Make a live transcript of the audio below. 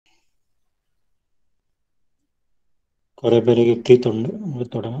കുറേ പേര് എത്തിയിട്ടുണ്ട്. നമുക്ക്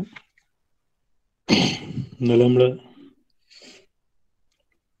തുടങ്ങാം. ഇന്നലെ നമ്മൾ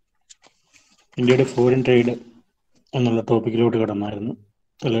ഇന്ത്യയുടെ ഫോറിൻ ട്രേഡ് എന്നുള്ള ടോപ്പിക്കിലോട്ട് കടന്നായിരുന്നു.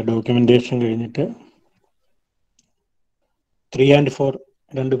 അതിൽ ഡോക്യുമെൻറ്റേഷൻ കഴിഞ്ഞിട്ട് 3 and 4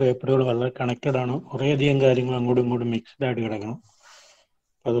 രണ്ട് പേപ്പറുകൾ വളരെ കണക്റ്റഡ് ആണ്. കുറേയധികം കാര്യങ്ങൾ അങ്ങോട്ടും ഇങ്ങോട്ടും മിക്സ്ഡ് ആയിട്ട് കിടക്കണം.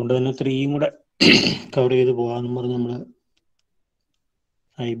 അതുകൊണ്ട് തന്നെ 3യും കൂടെ കവർ ചെയ്ത് പോകാമെന്ന് പറഞ്ഞ് നമ്മൾ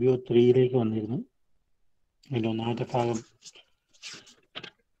IBO 3യിലേക്ക് വന്നിരുന്നു. അതിൻ്റെ ഒന്നാമത്തെ ഭാഗം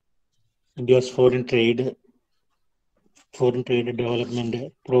India's foreign trade development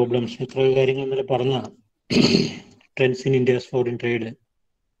problems, ഇത്ര കാര്യങ്ങൾ ഇന്നലെ പറഞ്ഞതാണ്. Trends in India's foreign trade.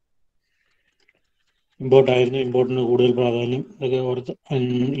 ഇമ്പോർട്ടായിരുന്നു, ഇമ്പോർട്ടിന് കൂടുതൽ പ്രാധാന്യം. ഇതൊക്കെ ഓർത്ത്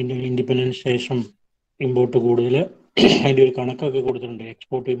ഇൻഡിപെൻഡൻസ് ശേഷം ഇമ്പോർട്ട് കൂടുതൽ, അതിൻ്റെ ഒരു കണക്കൊക്കെ കൊടുത്തിട്ടുണ്ട്.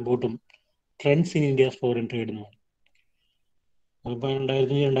 എക്സ്പോർട്ടും ഇമ്പോർട്ടും trends in India's foreign trade എന്ന് പറഞ്ഞു. അതിപ്പോൾ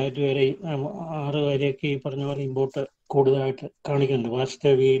 2000 വരെ 6 വരെയൊക്കെ ഈ പറഞ്ഞ പോലെ ഇമ്പോർട്ട് കൂടുതലായിട്ട് കാണിക്കുന്നുണ്ട്.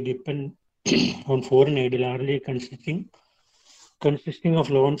 Vast V depend on foreign aid largely consisting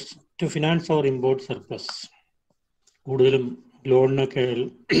of loans to finance our import surplus. കൂടുതലും ലോണിനൊക്കെ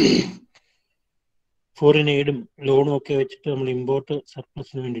ഫോറിൻ എയ്ഡും ലോണും ഒക്കെ വെച്ചിട്ട് നമ്മൾ ഇമ്പോർട്ട്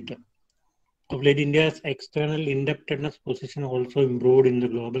സർപ്ലസിന് വേണ്ടിയിട്ട്. Of late, India's external indebtedness position also improved in the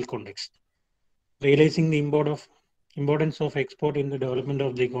global context. Realizing the importance of export in the development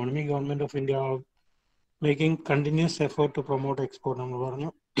of the economy, Government of India are making continuous effort to promote export. നമ്മൾ പറഞ്ഞു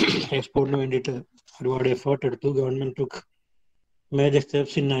എക്സ്പോർട്ടിന് വേണ്ടിയിട്ട് ഒരുപാട് effort എടുത്തു. Government took major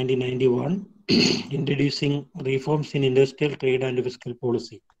steps in 1991, introducing reforms in industrial trade and fiscal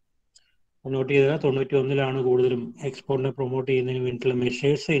policy. Not ചെയ്താൽ 91-ലാണ് കൂടുതലും എക്സ്പോർട്ടിനെ promote ചെയ്യുന്നതിന് വേണ്ടിയിട്ടുള്ള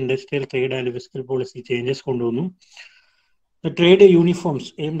measures, industrial trade and fiscal policy changes കൊണ്ടുവന്നു. The trade uniforms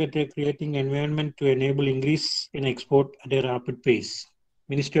aimed at creating environment to enable increase in export at a rapid pace.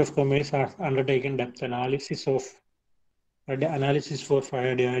 Ministry of Commerce has undertaken depth analysis for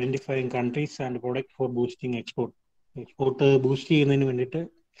identifying countries and products for boosting export. Export boost ചെയ്യുന്നതിന് വേണ്ടിയിട്ട്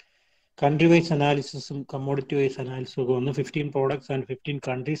country wise analysis, commodity wise analysis ഒക്കെ വന്ന് 15 products and 15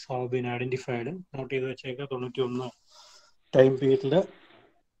 countries have been identified. Not ചെയ്ത് വെച്ചേക്കാം. 91 time പീരീഡിൽ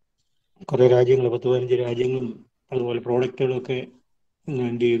കുറേ രാജ്യങ്ങൾ, 10-15 രാജ്യങ്ങളും അതുപോലെ പ്രോഡക്റ്റുകളൊക്കെ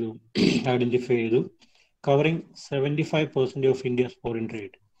എന്ത് ചെയ്തു, ഐഡൻറ്റിഫൈ ചെയ്തു. Covering 75% of India's foreign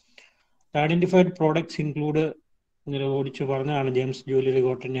trade. Identified products include ഇങ്ങനെ ഓടിച്ച് പറഞ്ഞതാണ് Gems, jewellery,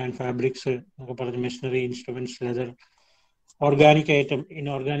 cotton and fabrics എന്നൊക്കെ പറഞ്ഞ്, machinery, instruments, leather, organic item,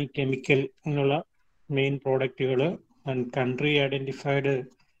 inorganic chemical എന്നുള്ള മെയിൻ പ്രോഡക്റ്റുകൾ. And country identified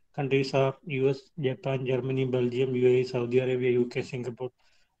countries are US, Japan, Germany, Belgium, UAE, Saudi Arabia, UK, Singapore.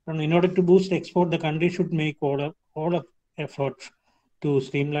 And in order to boost export, the country should make all of efforts to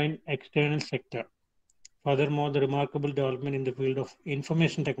streamline external sector. Furthermore, the remarkable development in the field of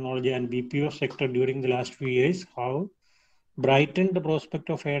information technology and BPO sector during the last few years have brightened the prospect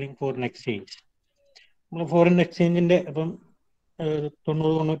of earning foreign exchange. Foreign എക്സ്ചേഞ്ചിൻ്റെ ഇപ്പം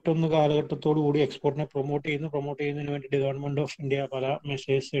 90-91 കാലഘട്ടത്തോടു കൂടി എക്സ്പോർട്ടിനെ promote ചെയ്യുന്നതിന് വേണ്ടിയിട്ട് government of India പല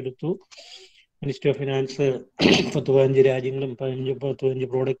measures എടുത്തു. Ministry of finance 10-15 രാജ്യങ്ങളും 15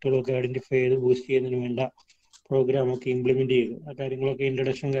 പ്രോഡക്റ്റുകളും ഒക്കെ identify ചെയ്ത് boost ചെയ്യുന്നതിന് വേണ്ട പ്രോഗ്രാമൊക്കെ ഇംപ്ലിമെൻറ്റ് ചെയ്തു. ആ കാര്യങ്ങളൊക്കെ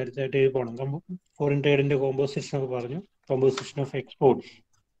ഇൻട്രഡക്ഷൻ കാര്യത്തായിട്ട് എഴുതി പോകണം. ഫോറിൻ ട്രേഡിൻ്റെ കോമ്പോസിഷൻ ഒക്കെ പറഞ്ഞു. Composition of exports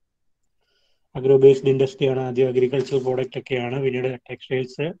agro based ഇൻഡസ്ട്രിയാണ്. ആദ്യം അഗ്രികൾച്ചർ പ്രോഡക്റ്റ് ഒക്കെയാണ്, പിന്നീട്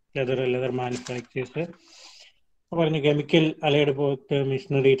ടെക്സ്റ്റൈൽസ്, ലെതർ മാനുഫാക്ചേഴ്സ് പറഞ്ഞ്, chemical, allied product,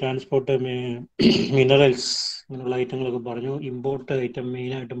 missionary, transport, minerals ഇങ്ങനെയുള്ള ഐറ്റങ്ങളൊക്കെ പറഞ്ഞു. ഇമ്പോർട്ട് ഐറ്റം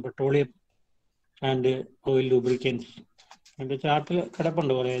മെയിനായിട്ടും പെട്രോളിയം ആൻഡ് ഓയിൽ ലൂബ്രിക്കൻസ്. അതിൻ്റെ ചാർട്ടിൽ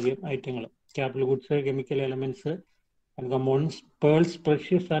കിടപ്പുണ്ട് കുറേയധികം ഐറ്റങ്ങൾ. Capital goods, chemical elements and components, pearls,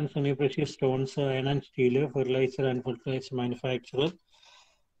 precious and semi precious stones, iron and steel, fertiliser and fertiliser manufacture.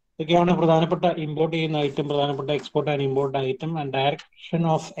 ഇതൊക്കെയാണ് പ്രധാനപ്പെട്ട ഇമ്പോർട്ട് ചെയ്യുന്ന ഐറ്റം, പ്രധാനപ്പെട്ട export and import item. And direction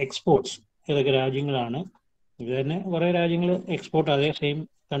of exports ഏതൊക്കെ രാജ്യങ്ങളാണ്. ഇത് തന്നെ കുറേ രാജ്യങ്ങൾ എക്സ്പോർട്ട്, അതേ സെയിം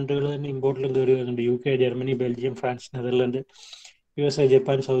കൺട്രികൾ തന്നെ ഇമ്പോർട്ടിലും കയറി വരുന്നുണ്ട്. UK, Germany, Belgium, France, Netherland, USA,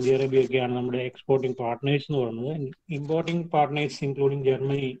 Japan, Saudi Arabia ഒക്കെയാണ് നമ്മുടെ എക്സ്പോർട്ടിംഗ് പാർട്ട്നേഴ്സ് എന്ന് പറയുന്നത്. Importing partners including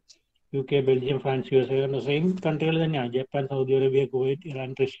Germany, UK, Belgium, France, USA same കൺട്രികൾ തന്നെയാണ്. Japan, Saudi Arabia, Kuwait, Iran,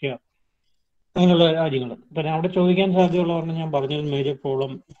 Russia അങ്ങനെയുള്ള രാജ്യങ്ങൾ. പിന്നെ അവിടെ ചോദിക്കാൻ സാധ്യതയുള്ളവരെന്ന് ഞാൻ പറഞ്ഞത് major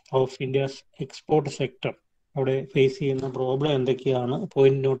problem of India's export sector. അവിടെ ഫേസ് ചെയ്യുന്ന പ്രോബ്ലം എന്തൊക്കെയാണ്,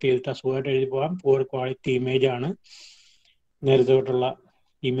 പോയിന്റ് നോട്ട് ചെയ്തിട്ട് അസുഖമായിട്ട് എഴുതി പോകാം. പുവർ ക്വാളിറ്റി ഇമേജ് ആണ്, നേരത്തെ തൊട്ടുള്ള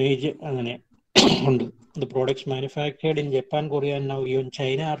ഇമേജ് അങ്ങനെ ഉണ്ട്. The products manufactured in Japan, Korea and now even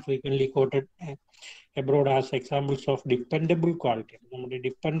China are frequently quoted abroad as examples of dependable quality. നമ്മുടെ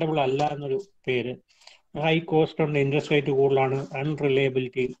ഡിപ്പെൻഡബിൾ അല്ല എന്നൊരു പേര്. ഹൈ കോസ്റ്റ് ഉണ്ട്, ഇൻട്രസ്റ്റ് റേറ്റ് കൂടുതലാണ്,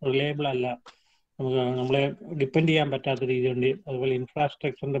 അൺറിലയബിലിറ്റി, റിലയബിൾ അല്ല, നമ്മളെ ഡിപ്പെൻഡ് ചെയ്യാൻ പറ്റാത്ത രീതിയുണ്ട്. അതുപോലെ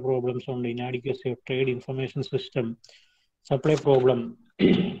ഇൻഫ്രാസ്ട്രക്ചറിന്റെ പ്രോബ്ലംസ് ഉണ്ട്, inadequacy of trade information system, supply problem,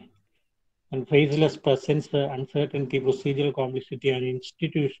 and faceless presence, uncertainty, procedural complexity, and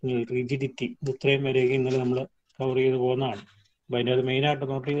institutional rigidity. ഇത്രയും വരെയൊക്കെ ഇന്നലെ നമ്മൾ കവർ ചെയ്ത് പോകുന്നതാണ്. അപ്പോൾ അതിൻ്റെ അത് മെയിനായിട്ട്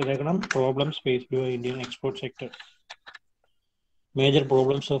നോട്ട് ചെയ്തേക്കണം problems faced by Indian export sector, major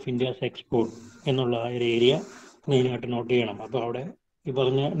problems of India's export എന്നുള്ള ഒരു ഏരിയ മെയിനായിട്ട് നോട്ട് ചെയ്യണം. അപ്പോൾ അവിടെ ഈ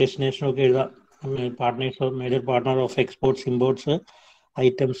പറഞ്ഞ ഡെസ്റ്റിനേഷനൊക്കെ എഴുതാം. Partners of major partner of exports, imports,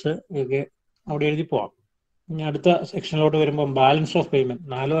 items ഒക്കെ അവിടെ എഴുതി പോവാം. ഇനി അടുത്ത സെക്ഷനിലോട്ട് വരുമ്പോൾ ബാലൻസ് ഓഫ് പേയ്മെന്റ്,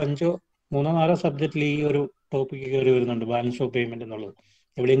 3-4 സബ്ജക്റ്റിൽ ഈ ഒരു ടോപ്പിക്ക് കയറി വരുന്നുണ്ട്, ബാലൻസ് ഓഫ് പേയ്മെന്റ് എന്നുള്ളത്.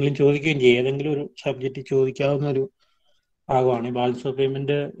 എവിടെയെങ്കിലും ചോദിക്കുകയും ചെയ്യും, ഏതെങ്കിലും ഒരു സബ്ജക്റ്റ് ചോദിക്കാവുന്ന ഒരു ഭാഗമാണ് ഈ ബാലൻസ് ഓഫ്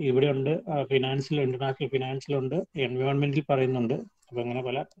പേയ്മെന്റ്. ഇവിടെ ഉണ്ട്, ഫിനാൻസിലുണ്ട്, ഇന്റർനാഷണൽ ഫിനാൻസിലുണ്ട്, എൻവയോൺമെന്റിൽ പറയുന്നുണ്ട്. അപ്പൊ അങ്ങനെ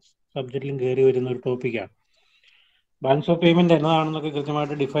പല സബ്ജക്റ്റിലും കയറി വരുന്ന ഒരു ടോപ്പിക്കാണ്. ബാലൻസ് ഓഫ് പേയ്മെന്റ് എന്നതാണെന്നൊക്കെ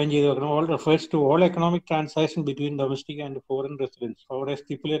കൃത്യമായിട്ട് ഡിഫൈൻ ചെയ്ത് വെക്കണം. All refers to all economic transaction between domestic and foreign residence over A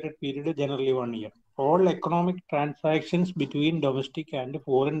stipulated period, generally 1 year. All economic transactions between domestic and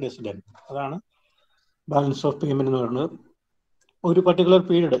foreign residence, അതാണ് ബാലൻസ് ഓഫ് പേയ്മെന്റ് എന്ന് പറയുന്നത്. ഒരു particular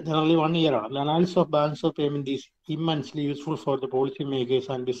period, generally 1 year ആണ്. Analysis of balance of payment is immensely useful for the policy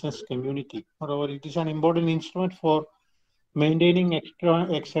makers and business community. Moreover, it is an important instrument for maintaining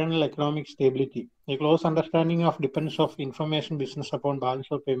external economic stability. A close understanding of dependence of information business upon balance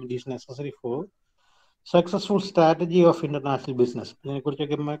of payment is necessary for successful strategy of international business.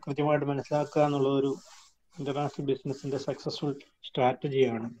 ഇതിനെക്കുറിച്ചൊക്കെ കൃത്യമായിട്ട് മനസ്സിലാക്കുക എന്നുള്ള ഒരു international ബിസിനസിന്റെ successful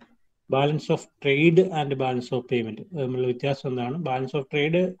സ്ട്രാറ്റജിയാണ്. Balance of trade and balance of payment തമ്മിലുള്ള വ്യത്യാസം എന്താണ്? Balance of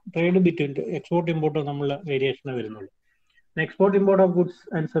trade between export import തമ്മിലുള്ള വേരിയേഷനെ വരുന്നുള്ളൂ. Export import of goods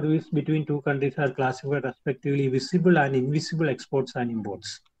and service between two countries are classified respectively visible and invisible exports and imports.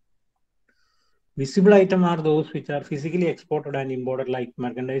 Visible items are those which are physically exported and imported, like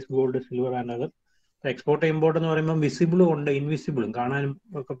merchandise, gold, silver and other. Export import എന്ന് പറയുമ്പോൾ വിസിബിളും ഉണ്ട്, ഇൻവിസിബിളും കാണാനും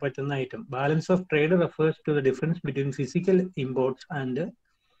ഒക്കെ പറ്റുന്ന item. Balance of trade refers to the difference between physical imports and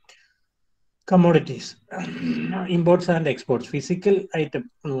commodities, imports and exports. Physical item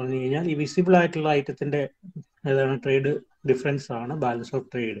എന്ന് പറഞ്ഞു കഴിഞ്ഞാൽ ഈ വിസിബിൾ ആയിട്ടുള്ള ഐറ്റത്തിന്റെ ഏതാണ് ട്രേഡ് ഡിഫറൻസ് ആണ് balance of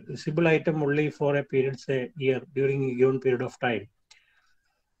trade. Visible item only for a period, say year, during a given period of time.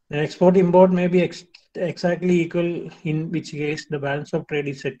 Export import may be exactly equal, in which case the balance of trade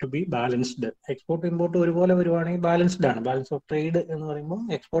is said to be balanced. Export import ഒരുപോലെ വരുവാണെങ്കിൽ balanced ആണ്. Balance of trade എന്ന് പറയുമ്പോൾ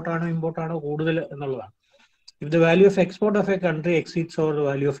export ആണോ import ആണോ കൂടുതൽ എന്നുള്ളതാണ്. If the value of export of a country exceeds over the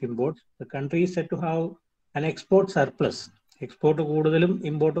value of import, the country is said to have an export surplus. Export കൂടുതലും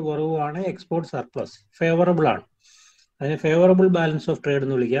ഇമ്പോർട്ട് കുറവുമാണ്, എക്സ്പോർട്ട് സർപ്ലസ്. ഫേവറബിൾ ആണ്, അതിന് favourable balance of trade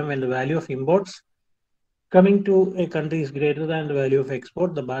എന്ന് വിളിക്കാം. When the value of imports coming to a country is greater than the value of export,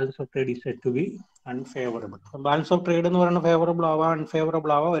 the balance of trade is said to be unfavorable. Balance of trade എന്ന് പറയുന്നത് favourable ആവാം,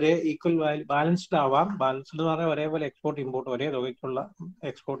 unfavourable ആവാം, ഒരേ equal value, balanced ആവാം. Balanced എന്ന് പറഞ്ഞാൽ ഒരേപോലെ export import, ഒരേ തുകയ്ക്കുള്ള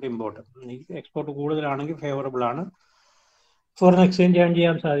എക്സ്പോർട്ട് ഇമ്പോർട്ട്. എക്സ്പോർട്ട് കൂടുതലാണെങ്കിൽ ഫേവറബിൾ ആണ്, ഫോറിൻ എക്സ്ചേഞ്ച് ഏൺ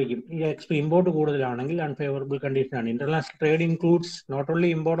ചെയ്യാൻ സാധിക്കും. ഈ ഇമ്പോർട്ട് കൂടുതലാണെങ്കിൽ അൺഫേവറബിൾ കണ്ടീഷൻ ആണ്. International trade includes not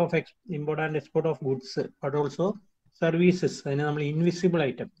only import and export of goods but also services. അതിന് നമ്മൾ ഇൻവിസിബിൾ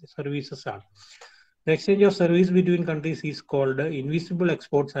ഐറ്റം സർവീസസ് ആണ്. The exchange of service between countries is called invisible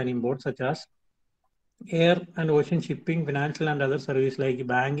exports and imports, such as air and ocean shipping, financial and other services like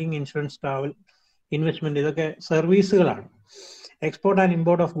banking, insurance, travel, investment. ഇതൊക്കെ സർവീസുകളാണ്. Export and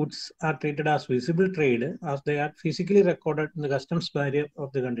import of goods are treated as visible trade as they are physically recorded in the customs barrier of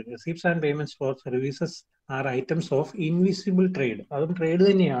the country. Receipts and payments for services are items of invisible trade. അതും trade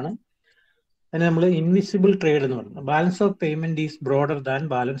തന്നെയാണ്, അതിന് നമ്മൾ invisible trade എന്ന് പറയുന്നത്. Balance of payment is broader than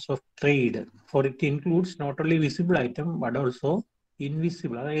balance of trade, for it includes not only visible item but also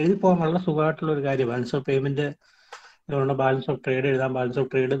invisible. അത് എഴുതി പോകാൻ വളരെ സുഖമായിട്ടുള്ള ഒരു കാര്യം. Balance of payment balance of trade എഴുതാം. ബാലൻസ് ഓഫ്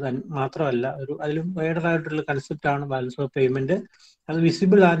ട്രേഡ് മാത്രമല്ല, അതിലും വൈഡർ ആയിട്ടുള്ള കൺസെപ്റ്റ് ആണ് ബാലൻസ് ഓഫ് പേയ്മെന്റ്. അത്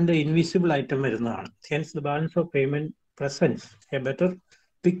വിസിബിൾ ആൻഡ് ഇൻവിസിബിൾ ഐറ്റം വരുന്നതാണ്. Hence the balance of payment presence A better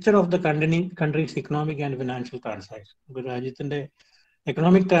picture of the countries economic and financial transaction. ഒരു രാജ്യത്തിന്റെ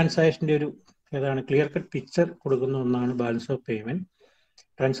economic ട്രാൻസാക്ഷന്റെ ഒരു ക്ലിയർ കട്ട് പിക്ചർ കൊടുക്കുന്ന ഒന്നാണ് balance of payment.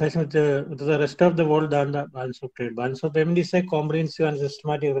 Transaction with the rest of the world than the balance of trade. Balance of payment is a comprehensive and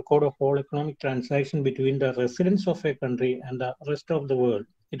systematic record of all economic transactions between the residents of a country and the rest of the world.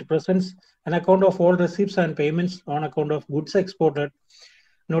 It presents an account of all receipts and payments on account of goods exported.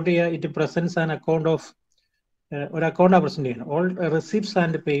 Note here, it presents an account of ഒരു അക്കൗണ്ടാണ് present ചെയ്യുന്നത്. All receipts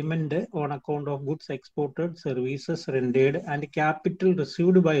and payment on account of goods exported, services rendered and capital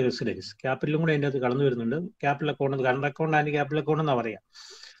received by residence. ക്യാപിറ്റലും കൂടെ അതിൻ്റെ അകത്ത് കടന്നു വരുന്നുണ്ട്. Capital account, current account and capital account എന്നാ പറയാം.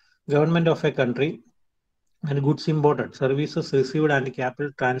 Government of A country and goods imported, services received and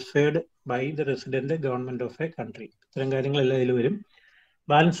capital transferred by the resident, government of A country. ഇത്തരം കാര്യങ്ങളെല്ലാം ഇതിൽ വരും.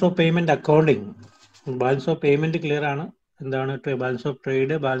 Balance of payment accounting. Balance of payment clear ആണ്, എന്താണ് balance of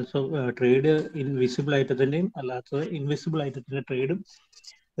trade, balance of trade visible ഐറ്റത്തിൻ്റെയും അല്ലാത്തത് invisible ഐറ്റത്തിൻ്റെ ട്രേഡും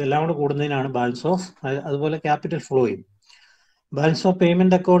ഇതെല്ലാം കൂടെ കൂടുന്നതിനാണ് balance of. അതുപോലെ capital ഫ്ലോയും. Balance of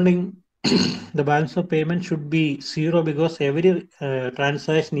payment accounting, the balance of payment should be zero because every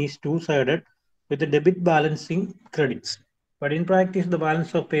transaction is two-sided with the debit balancing credits. But in practice, the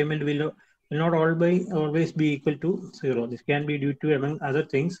balance of payment will not always be equal to zero. This can be due to, among other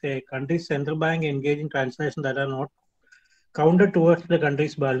things, a country's central bank engaging transactions that are not counted towards the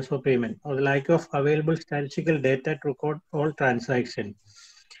country's balance of payment, or the lack of available statistical data to record all transactions.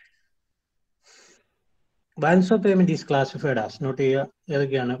 Balance of payment is classified as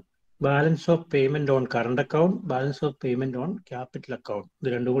balance of payment on current account, balance of payment on capital account.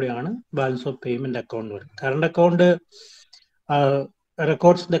 The rendu kodiyana balance of payment account. Current account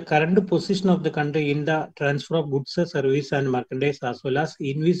records the current position of the country in the transfer of goods, service and merchandise, as well as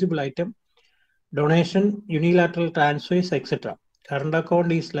invisible item, donation, unilateral transfers, etc. Current account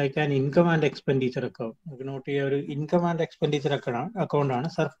is like an income and expenditure account. Income and expenditure account.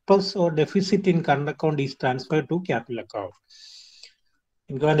 Surplus or deficit in current account is transferred to capital account.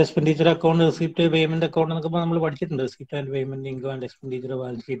 Income and expenditure account, receipt payment account, receipt and payment, income and expenditure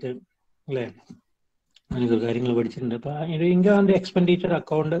balance sheet. Income and expenditure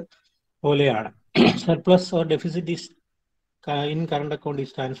account, surplus or deficit is in current account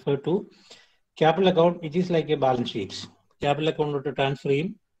is transferred to capital account, which is like a balance sheet. Capital account to transfer in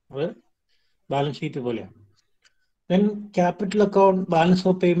balance sheet. Then capital account, balance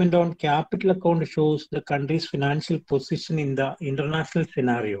of payment on capital account shows the country's financial position in the international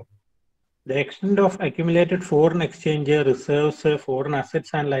scenario. The extent of accumulated foreign exchange reserves, foreign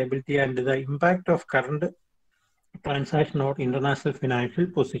assets and liability, and the impact of current transaction on international financial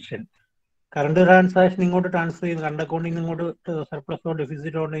position. Current transaction ingottu transfer ചെയ്ത് current accounting ingottu surplus or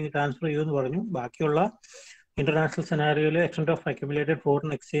deficit ഉണ്ടെങ്കിൽ transfer ചെയ്യുമെന്ന് പറഞ്ഞു. ബാക്കിയുള്ള international സെനാരിയോയിൽ extent of accumulated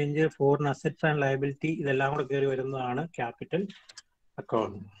foreign exchange, foreign assets and liability ഇതെല്ലാം കൂടെ കയറി വരുന്നതാണ് capital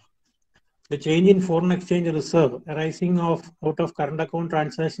account. The change in foreign exchange reserve arising out of current account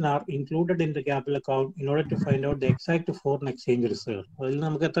transaction are included in the capital account in order to find out the exact foreign exchange reserve. അതിൽ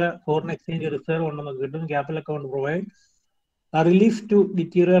നമുക്ക് എത്ര foreign exchange reserve ഉണ്ടെന്ന് കിട്ടും. Capital account provide a relief to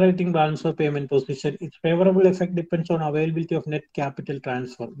deteriorating balance of payment position. Its favorable effect depends on availability of net capital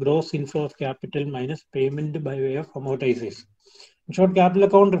transfer, gross inflow of capital minus payment by way of amortization. In short, capital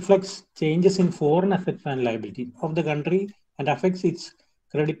account reflects changes in foreign assets and liability of the country and affects its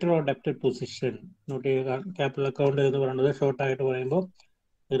creditor or debtor position. Note capital account എന്ന് പറയുന്നത് short ആയിട്ട് പറയുമ്പോൾ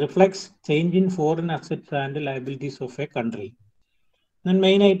reflects change in foreign assets and liabilities of a country. Then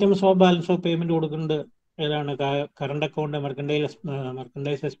main items of balance of payment കൊടുക്കുന്നത് ഏതാണ്? Current account,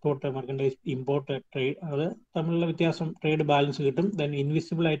 merchandise export, merchandise import, trade, അത് തമ്മിലുള്ള വ്യത്യാസം trade balance കിട്ടും. ദെൻ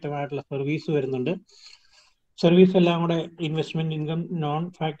ഇൻവിസിബിൾ ഐറ്റം ആയിട്ടുള്ള സർവീസ് വരുന്നുണ്ട്. സർവീസ് എല്ലാം കൂടെ investment income, non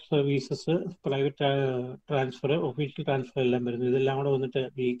fact services, private transfer, official transfer എല്ലാം വരുന്നു. ഇതെല്ലാം കൂടെ വന്നിട്ട്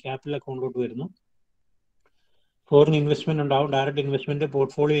ഈ ക്യാപിറ്റൽ അക്കൗണ്ടിലോട്ട് വരുന്നു. ഫോറിൻ ഇൻവെസ്റ്റ്മെന്റ് ഉണ്ടാവും, ഡയറക്റ്റ് ഇൻവെസ്റ്റ്മെന്റ്,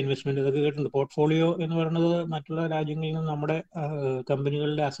 പോർട്ട്ഫോളിയോ ഇൻവെസ്റ്റ്മെന്റ്, ഇതൊക്കെ കേട്ടിട്ടുണ്ട്. പോർട്ട്ഫോളിയോ എന്ന് പറയുന്നത് മറ്റുള്ള രാജ്യങ്ങളിൽ നിന്ന് നമ്മുടെ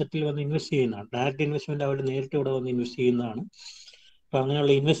കമ്പനികളുടെ അസറ്റിൽ വന്ന് ഇൻവെസ്റ്റ് ചെയ്യുന്നതാണ്. ഡയറക്റ്റ് ഇൻവെസ്റ്റ്മെന്റ് അവർ നേരിട്ട് ഇവിടെ വന്ന് ഇൻവെസ്റ്റ് ചെയ്യുന്നതാണ്. അപ്പൊ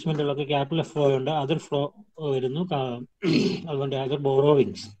അങ്ങനെയുള്ള ഇൻവെസ്റ്റ്മെന്റുകളൊക്കെ ക്യാപിറ്റൽ ഫ്ലോ ഉണ്ട്. അതർ ഫ്ലോ വരുന്നു. അതുകൊണ്ട് other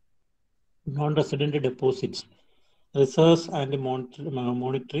borrowings, non resident deposits, reserves and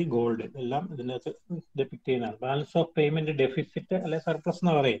monetary gold എല്ലാം ഇതിനകത്ത് ഡെപിക്ട് ചെയ്യുന്നതാണ്. ബാലൻസ് ഓഫ് പേയ്മെന്റ് ഡെഫിസിറ്റ് അല്ലെ സർപ്ലസ്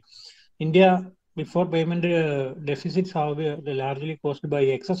എന്ന് പറയും. India before payment deficits have largely caused by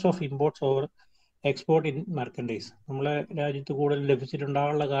excess of imports over export in merchandise. നമ്മളെ രാജ്യത്ത് കൂടുതൽ ഡെഫിസിറ്റ്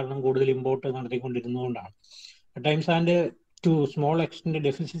ഉണ്ടാകാനുള്ള കാരണം കൂടുതൽ import നടത്തിക്കൊണ്ടിരുന്നതുകൊണ്ടാണ്. At times and to small extent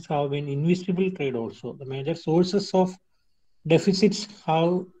deficits have been invisible trade also. The major sources of deficits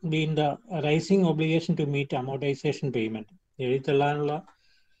have been the rising obligation to meet amortization payment. എഴുതിത്തള്ളാനുള്ള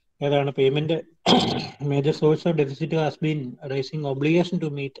ഏതാണ് payment major source of deficit has been rising obligation to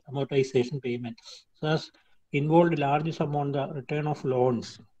meet amortization payment. Thus involved large sum on the return of loans,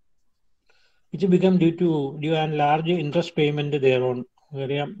 which become due and large interest payment thereon.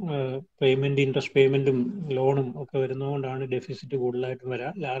 Payment interest പേയ്മെന്റും ലോണും ഒക്കെ വരുന്നതുകൊണ്ടാണ് deficit കൂടുതലായിട്ട്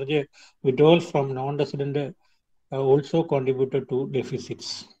വരാം. Large withdrawal from non resident also contributed to deficits.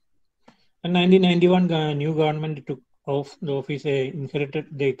 In 1991, new government took off the office, inherited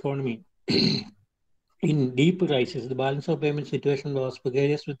the economy in deep crisis. The balance of payment situation was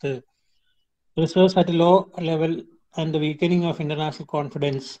precarious with the reserves at a low level and the weakening of international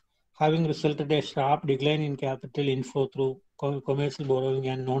confidence having resulted in a sharp decline in capital inflow through commercial borrowing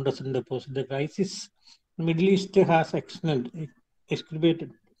and non-resident deposit. The crisis in the Middle East has exacerbated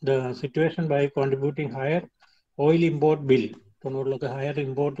the situation by contributing higher oil import bill തൊണ്ണൂറിലൊക്കെ higher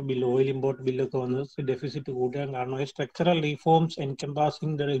import bill, oil import ബില്ലൊക്കെ വന്ന് deficit കൂട്ടാൻ കാരണമായി. Structural reforms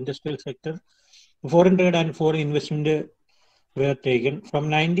encompassing the industrial sector, foreign trade and foreign investment were taken. From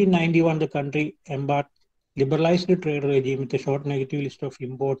 1991, the country embarked liberalized trade regime with a short negative list of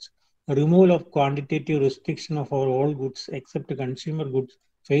imports, a removal of quantitative restriction of all goods except consumer goods,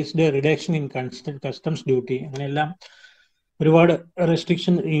 faced a reduction in customs duty. അങ്ങനെയെല്ലാം ഒരുപാട്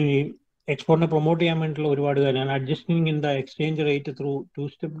restriction ഈ എക്സ്പോർട്ടിനെ promote ചെയ്യാൻ വേണ്ടിയിട്ടുള്ള ഒരുപാട് കാര്യമാണ്. Adjusting in the exchange rate through to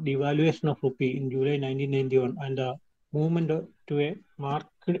step devaluation of rupee in July 1991 and the movement to A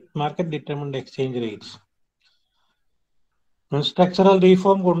market determined exchange rates. Structural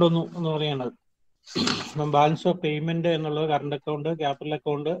reform കൊണ്ടുവന്നു എന്ന് പറയുന്നത്. ബാലൻസ് ഓഫ് പേയ്മെന്റ് എന്നുള്ളത് കറണ്ട് അക്കൗണ്ട്, ക്യാപിറ്റൽ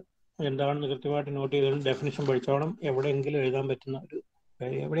അക്കൗണ്ട് എന്താണെന്ന് കൃത്യമായിട്ട് not ചെയ്തോളും. Definition പഠിച്ചോണം. എവിടെയെങ്കിലും എഴുതാൻ പറ്റുന്ന ഒരു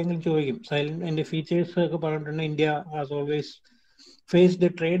കാര്യം, എവിടെയെങ്കിലും ചോദിക്കും. സൈലന്റ് അതിന്റെ ഫീച്ചേഴ്സ് ഒക്കെ പറഞ്ഞിട്ടുണ്ട്. India has always face the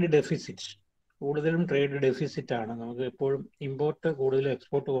trade deficit. കൂടുതലും ട്രേഡ് ഡെഫിസിറ്റ് ആണ്. നമുക്ക് എപ്പോഴും ഇമ്പോർട്ട് കൂടുതലും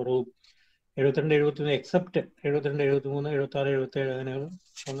എക്സ്പോർട്ട് കുറവും. 72, 71 എക്സെപ്റ്റ് 72, 73, 76, 77 അങ്ങനെ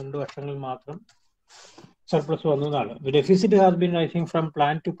 12 വർഷങ്ങളിൽ മാത്രം surplus വന്നതാണ്. The deficit has been rising from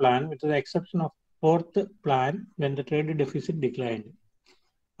plan to plan with the exception of fourth plan when the trade deficit declined.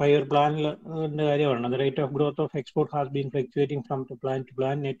 5-year പ്ലാനിന്റെ കാര്യമാണ്. The rate of growth of export has been fluctuating from plan to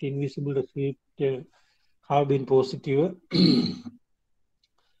plan. Net invisible receipt have been positive.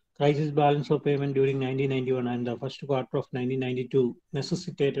 Crisis balance of payment during 1991 and the first quarter of 1992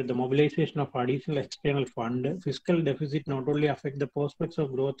 necessitated the mobilization of additional external fund. Fiscal deficit not only affect the prospects of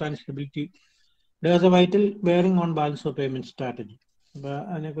growth and stability, there is a vital bearing on balance of payment strategy. അപ്പോൾ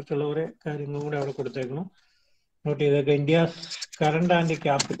അതിനെക്കുറിച്ചുള്ള കുറേ കാര്യങ്ങളും കൂടെ അവിടെ കൊടുത്തേക്കണം. Not ചെയ്തേക്കുക. India current and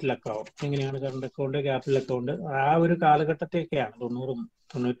capital account എങ്ങനെയാണ്? Current account, capital account ആ ഒരു കാലഘട്ടത്തേക്കാണ് 90,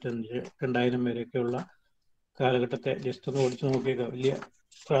 95, 2000 വരെയൊക്കെയുള്ള കാലഘട്ടത്തെ ജസ്റ്റ് ഒന്ന് ഓടിച്ചു നോക്കിയേക്കുക. വലിയ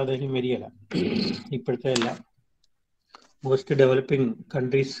പ്രാധാന്യം വരികയില്ല. ഇപ്പോഴത്തെ എല്ലാം most developing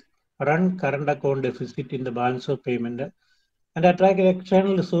countries run current account deficit in the balance of payment and attract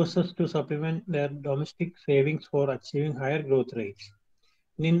external resources to supplement their domestic savings for achieving higher growth rates.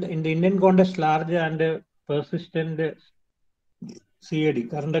 In the Indian context, large and persistent CAD,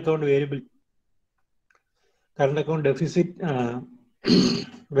 current account variable, current account deficit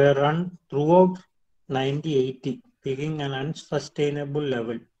were run throughout 1980, peaking an unsustainable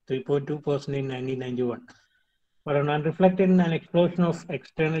level, 3.2% in 1991, but are reflected in an explosion of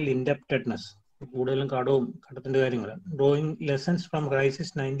external indebtedness. കൂടുതലും കടവും കടത്തിന്റെ കാര്യങ്ങൾ. Drawing lessons from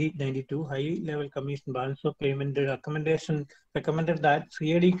crisis 1992, high level commission balance of payment recommended that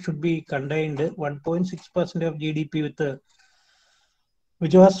CAD should be contained 1.6% of GDP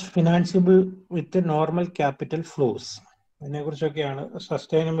which was financeable with the normal capital flows. അതിനെക്കുറിച്ചൊക്കെയാണ്.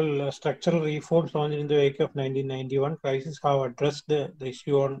 Sustainable structural reforms launched in the wake of 1991 crisis have addressed the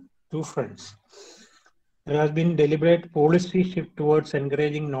issue on two fronts. There has been deliberate policy shift towards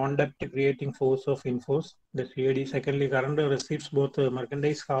encouraging non-debt creating force of inforce, the CAD. Secondly, current receipts both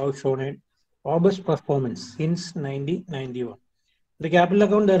merchandise have shown a robust performance since 1991. The capital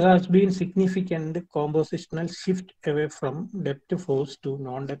account, there has been significant compositional shift away from debt force to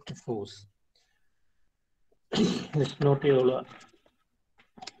non-debt force. Let's note here.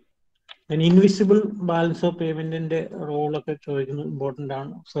 An invisible balance of payment in the role of important on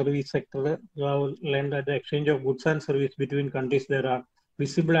service sector. You have learned that the exchange of goods and service between countries, there are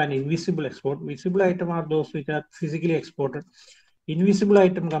visible and invisible export. Visible item are those which are physically exported. Invisible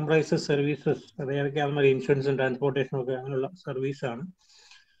item comprises services. Insurance and transportation service.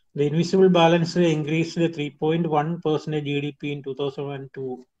 The invisible balance increased 3.1% GDP in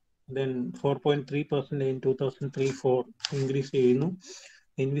 2002, then 4.3% in 2003-04 increase.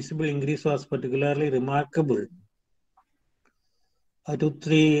 The invisible increase was particularly remarkable to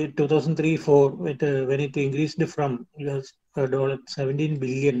 2003-04 when it increased from $17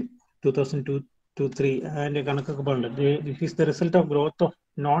 billion 2002-03 and this is the result of growth of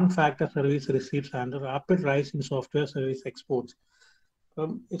non-factor service receipts and a rapid rise in software service exports.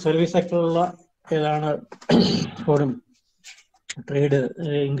 Service sector ഏതാണ് ഫോറും trade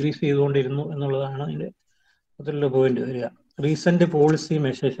increase ചെയ്തുകൊണ്ടിരുന്നു എന്നുള്ളതാണ് അതിൻ്റെ അതിലുള്ള point വരിക. Recent policy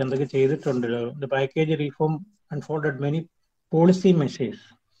measures എന്തൊക്കെ ചെയ്തിട്ടുണ്ടല്ലോ. The package reform unfolded many policy measures.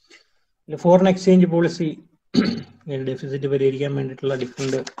 Foreign exchange policy deficit പരിഹരിക്കാൻ വേണ്ടിയിട്ടുള്ള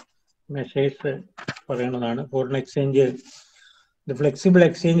ഡിഫറെന്റ് മെഷേഴ്സ് പറയുന്നതാണ്. Foreign exchange, the flexible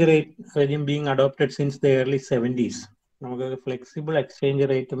exchange rate regime being adopted since the early 70s. നമുക്ക് ഫ്ലെക്സിബിൾ എക്സ്ചേഞ്ച്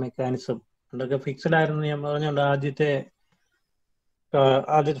റേറ്റ് മെക്കാനിസം അതൊക്കെ fixed ആയിരുന്നു. ഞാൻ പറഞ്ഞുകൊണ്ട് ആദ്യത്തെ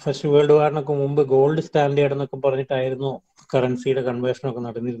first world വാറിനൊക്കെ മുമ്പ് ഗോൾഡ് സ്റ്റാൻഡേർഡ് എന്നൊക്കെ പറഞ്ഞിട്ടായിരുന്നു കറൻസിയുടെ കൺവേർഷൻ ഒക്കെ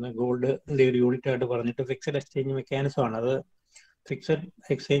നടന്നിരുന്നത്. ഗോൾഡിന്റെ ഒരു യൂണിറ്റ് ആയിട്ട് പറഞ്ഞിട്ട് ഫിക്സഡ് എക്സ്ചേഞ്ച് മെക്കാനിസം ആണ്. അത് ഫിക്സഡ്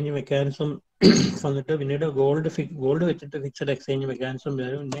എക്സ്ചേഞ്ച് മെക്കാനിസം വന്നിട്ട് പിന്നീട് ഗോൾഡ് വെച്ചിട്ട് ഫിക്സഡ് എക്സ്ചേഞ്ച് മെക്കാനിസം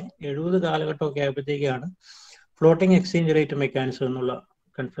വരും. പിന്നെ 70 കാലഘട്ടമൊക്കെ ആയപ്പോഴത്തേക്കാണ് ഫ്ലോട്ടിംഗ് എക്സ്ചേഞ്ച് റേറ്റ് മെക്കാനിസം എന്നുള്ള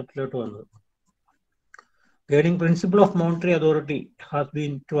കൺസെപ്റ്റിലോട്ട് വന്നത്. Guiding principle of monetary authority has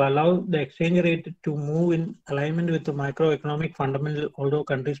been to allow the exchange rate to move in alignment with the macroeconomic fundamental, although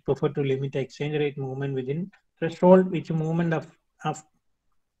countries prefer to limit the exchange rate movement within threshold which movement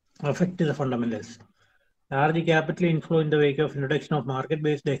affect the fundamentals. Large capital inflow in the wake of introduction of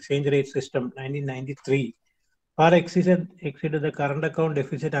market-based exchange rate system 1993 far exceeded the current account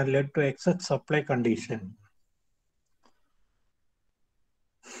deficit and led to excess supply condition.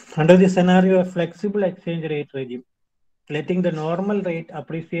 Under this scenario, a flexible exchange rate regime, letting the normal rate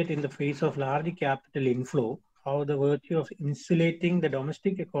appreciate in the face of large capital inflow, have the virtue of insulating the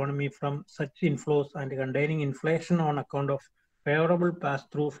domestic economy from such inflows and containing inflation on account of favorable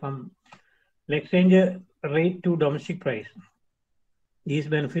pass-through from the exchange rate to domestic price. These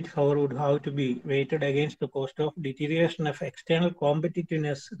benefits, however, would have to be weighted against the cost of deterioration of external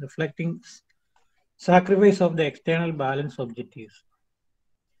competitiveness, reflecting sacrifice of the external balance objectives.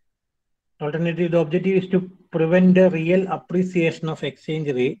 Alternatively, the objective is to prevent the real appreciation of exchange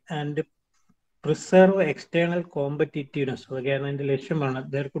rate and preserve external competitiveness. Again, in the election,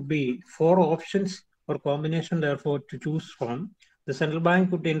 there could be 4 options or combination, therefore, to choose from. The central bank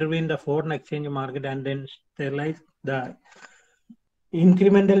could intervene in the foreign exchange market and then sterilize the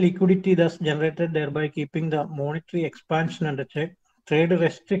incremental liquidity thus generated, thereby keeping the monetary expansion under check. Trade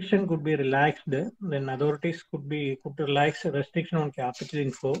restriction could be relaxed. Then authorities could relax restriction on capital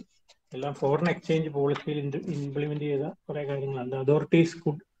inflow. Foreign exchange policy implement the authorities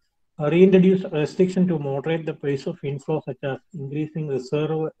could reintroduce restriction to moderate the pace of inflow, such as increasing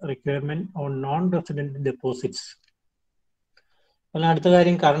reserve requirement on non-resident deposits.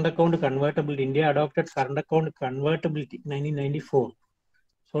 Another current account convertibility. India adopted current account convertibility 1994.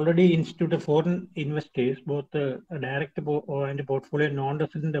 It's already instituted foreign investors, both direct and portfolio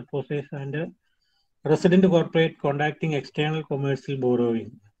non-resident deposits and resident corporate conducting external commercial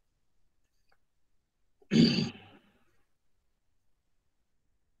borrowing.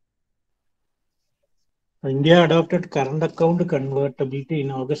 India adopted current account convertibility in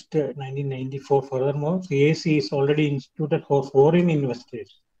August 1994. Furthermore, CAC is already instituted for foreign investors,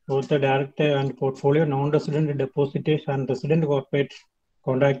 both the direct and portfolio non-resident depositors and resident corporates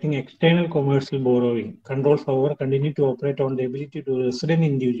conducting external commercial borrowing. Controls, however, continue to operate on the ability to resident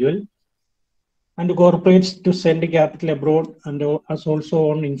individual and corporates to send capital abroad, and as also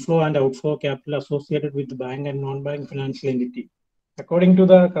on inflow and outflow capital associated with bank and non-bank financial entity. According to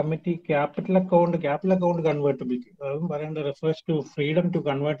the committee, capital account convertibility refers to freedom to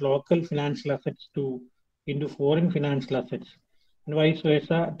convert local financial assets into foreign financial assets, and vice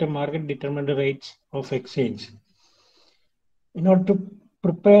versa at a market determined rates of exchange. In order to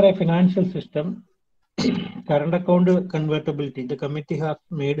prepare a financial system, current account convertibility, the committee has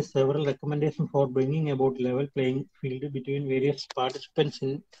made several recommendations for bringing about level playing field between various participants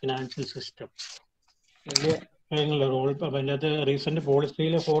in financial system. Role, recent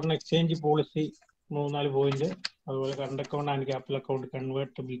policy, foreign exchange policy, 3-4 point, current account and capital account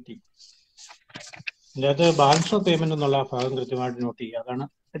convertibility. That balance of payment on the noti.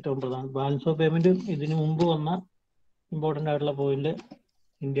 Balance of payment is important point.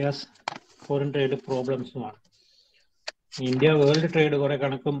 India's foreign trade problems. India world trade okay,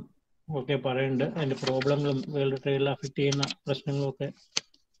 and problem world trade affect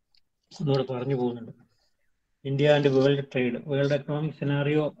India and world trade. World economic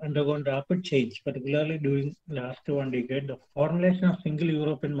scenario undergone rapid change, particularly during last 1 decade. The formulation of single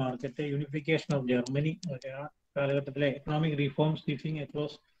European market, the unification of Germany, economic reforms sweeping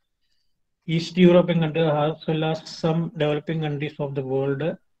across East European countries as well as some developing countries of the world,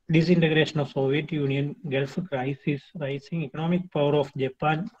 disintegration of Soviet Union, Gulf crisis, rising economic power of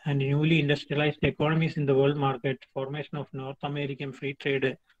Japan and newly industrialized economies in the world market, formation of North American free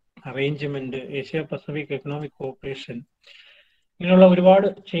trade arrangement, Asia Pacific economic cooperation.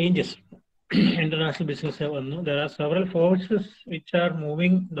 Reward changes. International business. There are several forces which are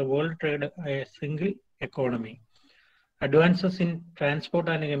moving the world trade a single economy. Advances in transport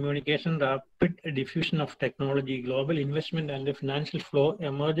and communication, rapid diffusion of technology, global investment and the financial flow,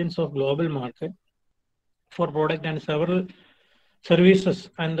 emergence of global market for product and several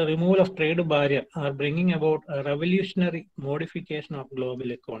services, and the removal of trade barrier are bringing about a revolutionary modification of global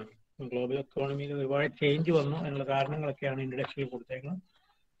economy. Global economy change and introduction.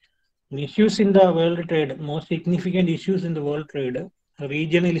 Issues in the world trade, most significant issues in the world trade,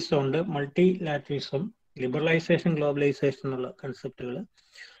 regionalism, multilateralism, liberalization, globalization concept,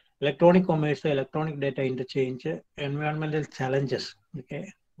 electronic commerce, electronic data interchange, environmental challenges. Okay,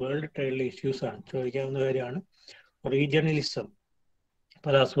 world trade issues ആണ് ചോദിക്കാവുന്ന കാര്യമാണ്. Regionalism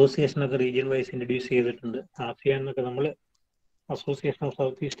പല അസോസിയേഷനൊക്കെ region vice introduce ചെയ്തിട്ടുണ്ട്. ASEAN എന്നൊക്കെ നമ്മൾ association of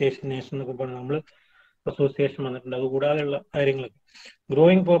south east Asian nation എന്നൊക്കെ പറഞ്ഞ് നമ്മൾ association വന്നിട്ടുണ്ട്. അതുകൂടാതെയുള്ള കാര്യങ്ങളൊക്കെ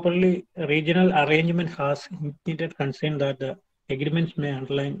growing properly regional arrangement has ഇഗ്നിറ്റഡ് concern that the agreements may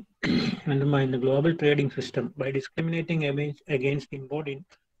undermine the global trading system by discriminating against import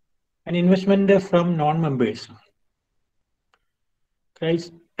and investment from non-members.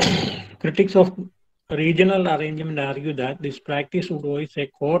 Critics of regional arrangement argue that this practice would voice a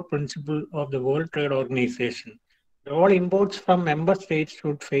core principle of the World Trade Organization. All imports from member states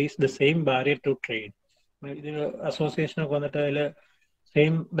should face the same barrier to trade. Association of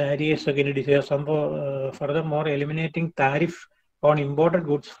same barriers against furthermore eliminating tariff on imported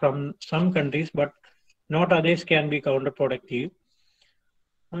goods from some countries, but not others can be counterproductive.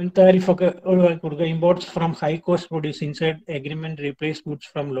 Tariff imports from high-cost produce inside agreement replace goods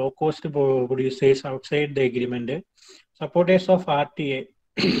from low-cost producers outside the agreement. Supporters of RTA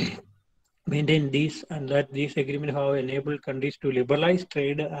maintain these and that these agreements have enabled countries to liberalize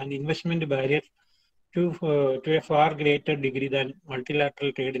trade and investment barriers to a far greater degree than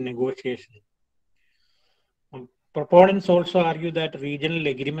multilateral trade negotiations. Proponents also argue that regional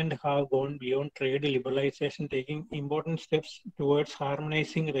agreements have gone beyond trade liberalization, taking important steps towards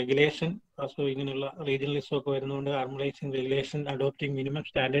harmonizing regulation. Also, regionalism harmonizing regulation, adopting minimum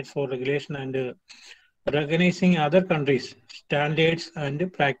standards for regulation, and recognizing other countries' standards and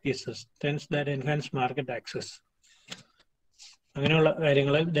practices, trends that enhance market access.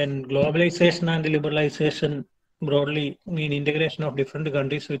 Then globalization and liberalization broadly mean integration of different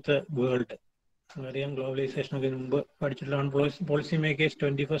countries with the world. Globalization policymakers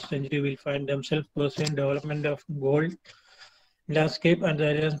 21st century will find themselves pursuing development of gold landscape, and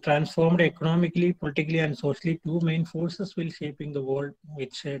there is transformed economically, politically, and socially. Two main forces will shaping the world,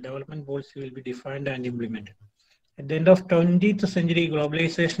 which development policy will be defined and implemented. At the end of 20th century,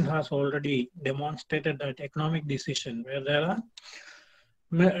 globalization has already demonstrated that economic decisions where there are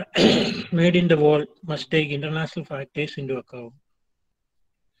made in the world must take international factors into account.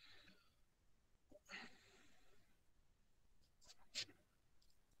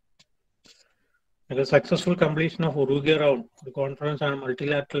 The successful completion of Uruguay round, the conference on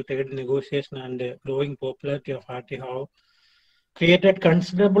multilateral trade negotiation, and the growing popularity of RT have created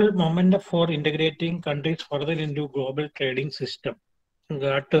considerable momentum for integrating countries further into global trading system.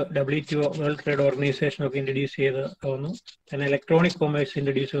 WTO World Trade Organization ഒക്കെ introduce ചെയ്ത് തോന്നുന്നു. then electronic commerce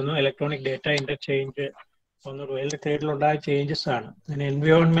introduce ചെയ്യുന്നു, electronic data interchange ഒന്ന് world ട്രേഡിലുണ്ടായ changes ആണ്. then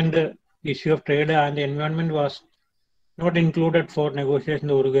environment issue of trade and environment was not included for negotiation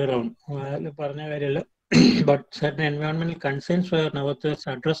the Uruguay round. But certain environmental concerns were nevertheless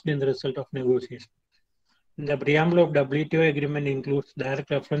addressed in the result of negotiation. The preamble of WTO agreement includes direct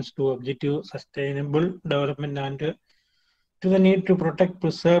reference to objective sustainable development and to the need to protect,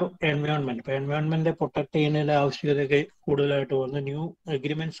 preserve environment. Environment protect new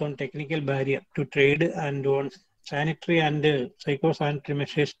agreements on technical barrier to trade and on sanitary and psychosanitary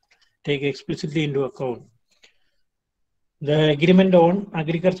measures take explicitly into account. The agreement on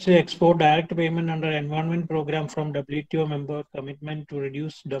agriculture export direct payment under environment program from WTO member commitment to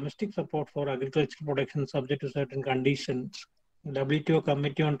reduce domestic support for agricultural production subject to certain conditions. WTO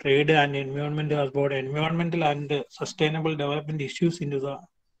Committee on Trade and Environment has brought environmental and sustainable development issues into the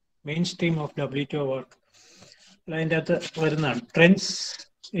mainstream of WTO work. Trends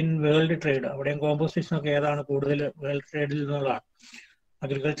in world trade. Composition of world trade.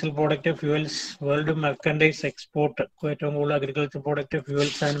 Agricultural product, fuels, world merchandise export, agricultural product,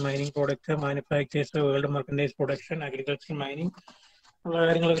 fuels and mining product, manufactures, world merchandise production, agricultural mining.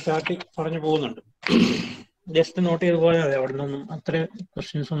 Just note here,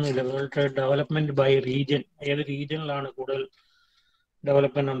 questions on the world trade development by region. Every region learn a good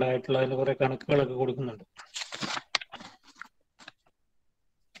development on diet line or a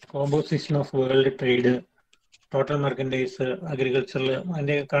composition of world trade. Total merchandise, agricultural, and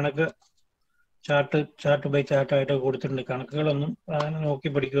a Kanaka chart by chart. I took good in the Kanaka, okay,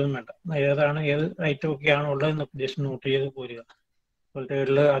 but it doesn't matter. I took Yan in the this note.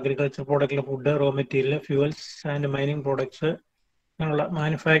 Agricultural product, food, raw material, fuels, and mining products,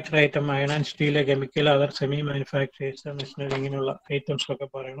 manufactured item, iron and steel, chemical, other semi manufactured machinery items.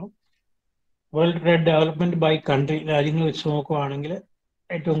 World trade development by country, which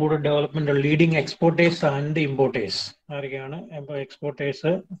ഏറ്റവും കൂടുതൽ development leading exporters and importers ആരൊക്കെയാണ്?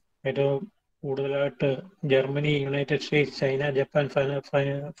 Exporters ഏറ്റവും കൂടുതലായിട്ട് Germany, United States, China, Japan,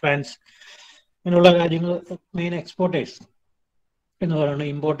 France ഇങ്ങനെയുള്ള രാജ്യങ്ങൾ main exporters. എന്ന് പറയുന്നത്.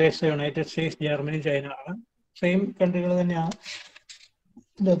 Importers United States, Germany, China, same കൺട്രികൾ തന്നെയാണ്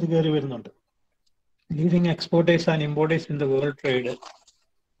ഇതിനകത്ത് കയറി വരുന്നുണ്ട്. Leading exporters and importers in the world trade.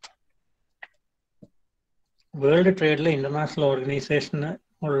 World ട്രേഡിൽ international ഓർഗനൈസേഷന്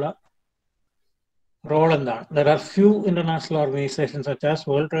ഉള്ള റോൾ എന്താണ്? There are few international organizations such as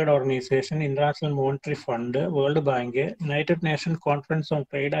World Trade Organization, International Monetary Fund, World Bank, United Nations Conference on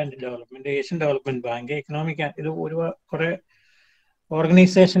Trade and Development, Asian Development Bank, Economic, ഇത് കുറെ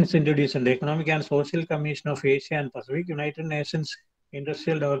organisations introduce ഉണ്ട്. Economic and social commission of Asia and Pacific, United Nations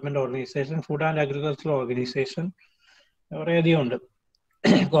industrial development organisation, food and agricultural organisation, കുറേയധികം ഉണ്ട്.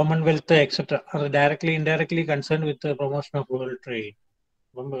 Commonwealth etcetera. അത് directly indirectly concern with promotion of world trade.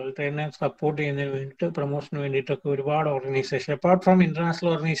 അപ്പം world ട്രേഡിനെ support ചെയ്യുന്നതിന് വേണ്ടിയിട്ട്, പ്രൊമോഷന് വേണ്ടിയിട്ടൊക്കെ ഒരുപാട് organisation. Apart from international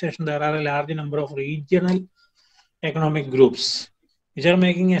organisation, there are A large number of regional economic groups which are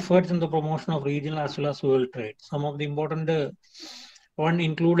making efforts in the promotion of regional as well as world trade. Some of the important one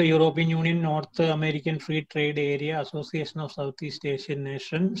include European Union, North American Free Trade Area, Association of Southeast Asian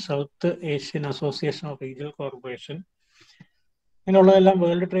Nation, South Asian Association of Regional Corporation. ഇങ്ങനെയുള്ളതെല്ലാം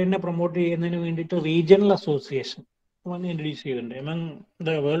world ട്രേഡിനെ promote ചെയ്യുന്നതിന് വേണ്ടിയിട്ട് regional association introduced ചെയ്തിട്ടുണ്ട്. Among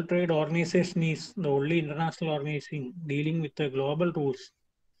the World Trade Organization is the only international organization dealing with the global rules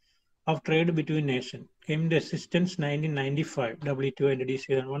of trade between nations. Aimed assistance 1995, WTO introduced.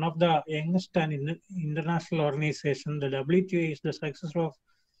 One of the youngest and international organization, the WTO is the success of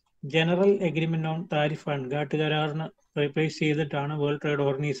General Agreement on Tariff and GATT കരാറിന് replace ചെയ്തിട്ടാണ് world trade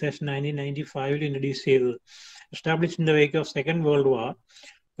organisation 1995 introduce ചെയ്തത്. Established in the wake of Second World War,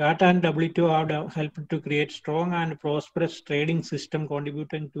 GATT and WTO have helped to create strong and prosperous trading system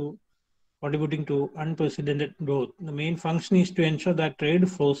contributing to unprecedented growth. The main function is to ensure that trade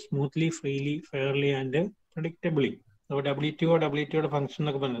flows smoothly, freely, fairly, and predictably. So WTO function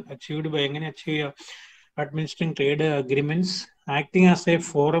achieved by administering trade agreements, acting as a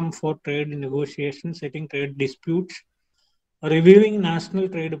forum for trade negotiations, setting trade disputes, reviewing national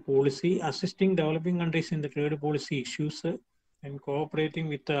trade policy, assisting developing countries in the trade policy issues, and cooperating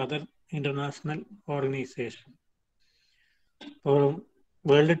with the other international organizations.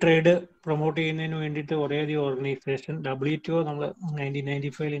 World trade promote ചെയ്യുന്നതിന് വേണ്ടിയിട്ട് കുറേയധികം organisation. WTO നമ്മൾ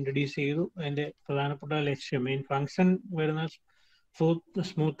 1995 introduce ചെയ്തു. അതിന്റെ പ്രധാനപ്പെട്ട ലക്ഷ്യം, main function വരുന്ന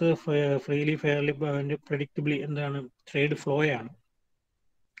smooth, freely, fairly, പ്രെഡിക്റ്റബിളി എന്താണ് ട്രേഡ് ഫ്ലോ ആണ്.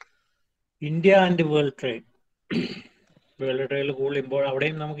 India and world trade. World ട്രേഡിൽ കൂടുതൽ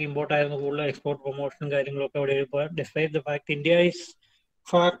അവിടെയും നമുക്ക് ഇമ്പോർട്ട് ആയിരുന്നു കൂടുതൽ. എക്സ്പോർട്ട് പ്രൊമോഷനും കാര്യങ്ങളൊക്കെ അവിടെ. Despite the fact India is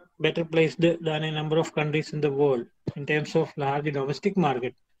far better placed than a number of countries in the world in terms of large domestic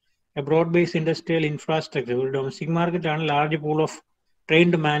market, a broad-based industrial infrastructure. ഒരു domestic market ആണ്, large pool of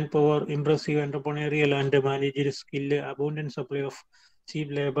trained manpower, impressive entrepreneurial and managerial skill, abundant supply of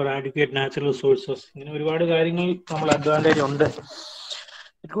cheap labor, adequate natural resources. ഇങ്ങനെ ഒരുപാട് കാര്യങ്ങൾ നമ്മൾ advantage ഉണ്ട്.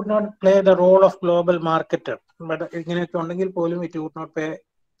 It could not play the role of global marketer, but ഇങ്ങനെയൊക്കെ ഉണ്ടെങ്കിൽ പോലും it would not play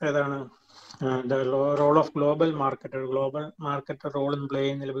the role of global marketer role in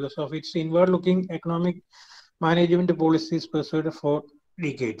playing because of its inward-looking economic management policies pursued for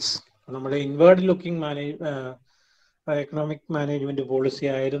decades. നമ്മുടെ inward-looking economic management policy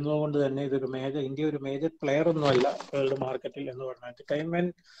ആയിരുന്നതുകൊണ്ട് തന്നെ India ഒരു major player ഒന്നുമല്ല world മാർക്കറ്റിൽ എന്ന് പറഞ്ഞാൽ. At the time when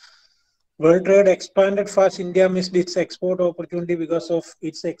world trade expanded fast, India missed its export opportunity because of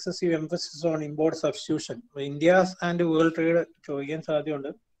its excessive emphasis on import substitution. India and world trade ചോദിക്കാൻ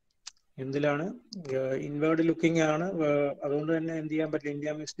സാധ്യതയുണ്ട്. എന്തിലാണ്? Inward looking ആണ്. അതുകൊണ്ട് തന്നെ എന്ത് ചെയ്യാൻ പറ്റില്ല.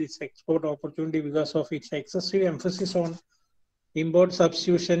 India missed it's export opportunity because of its excessive emphasis on import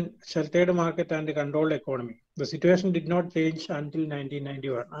substitution, sheltered market and controlled economy. The situation did not change until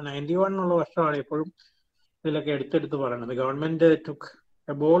 1991. 91 ഉള്ള വർഷമാണ് എപ്പോഴും ഇതിലൊക്കെ എടുത്തെടുത്ത് പറയുന്നത്. The government took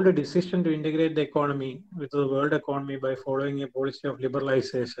a bold decision to integrate the economy with the world economy by following a policy of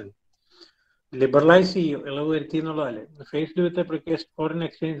liberalization. Liberalize ചെയ്യും, ഇളവ് വരുത്തി എന്നുള്ളതല്ലേ. Faced with a precarious foreign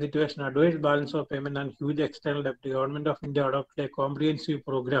exchange situation, adverse balance of payment and huge external debt, the government of India adopted a comprehensive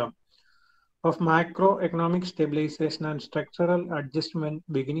program of macroeconomic stabilization and structural adjustment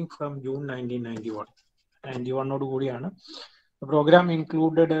beginning from June 1991. 91 കൂടിയാണ്. The program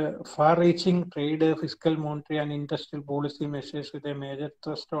included far-reaching trade, fiscal, monetary and industrial policy measures with a major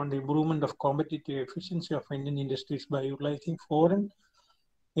thrust on the improvement of competitive efficiency of Indian industries by utilizing foreign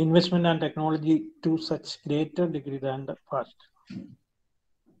investment and technology to such greater degree than the past.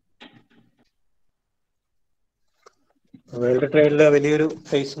 World ട്രേഡിൽ വലിയൊരു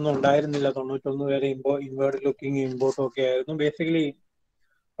face ഒന്നും ഉണ്ടായിരുന്നില്ല. 91 വരെ inward looking ഇമ്പോർട്ടും ഒക്കെ ആയിരുന്നു. Basically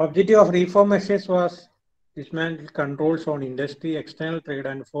objective of reform measures was dismantle controls on industry, external trade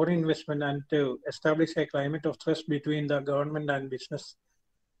and foreign investment, and to establish a climate of trust between the government and business.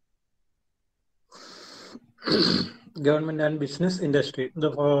 government and business industry.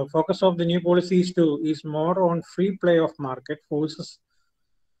 The focus of the new policy is more on free play of market forces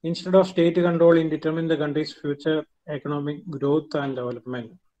instead of state control in determining the country's future economic growth and development.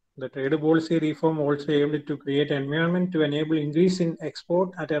 The trade policy reform also aimed to create an environment to enable increase in export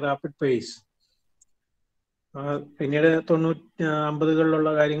at a rapid pace. പിന്നീട് 50കളിലുള്ള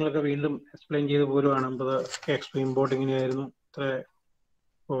കാര്യങ്ങളൊക്കെ വീണ്ടും explain ചെയ്ത് പോലുമാണ്. 50 ഇമ്പോർട്ടിങ്ങിനായിരുന്നു ഇത്ര.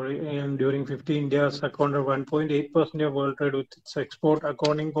 During 50, India accounted 1.8% of world trade with its export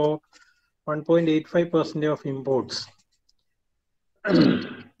accounting for 1.85% of imports.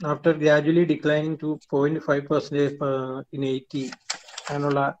 After gradually declining to 0.5% in 80,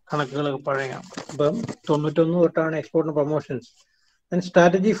 അതിനുള്ള കണക്കുകളൊക്കെ പഴയ. അപ്പം 91 തൊട്ടാണ് എക്സ്പോർട്ടിന് promotions and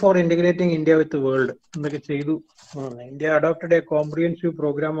strategy for integrating India with the world. India adopted a comprehensive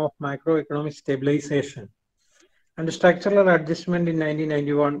program of macroeconomic stabilization and structural adjustment in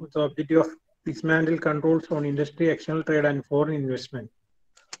 1991 with the objective of dismantle controls on industry, external trade and foreign investment.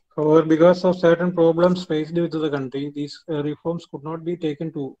 However, because of certain problems faced with the country, these reforms could not be taken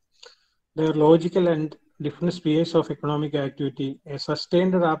to their logical and different spheres of economic activity. A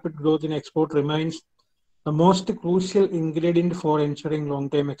sustained rapid growth in export remains the most crucial ingredient for ensuring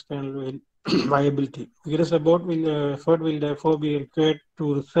long-term external viability. Vigorous effort will therefore be required to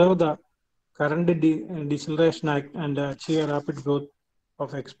reserve the current Deceleration Act and achieve a rapid growth of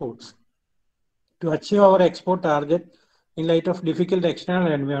exports. To achieve our export target in light of difficult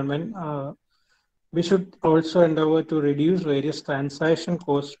external environment, we should also endeavor to reduce various transaction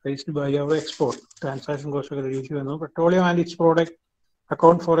costs faced by our export. Transaction costs are reduced. Petroleum and its product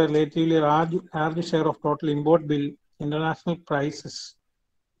account for a relatively large share of total import bill. International prices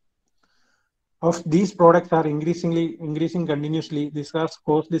of these products are increasing continuously. This has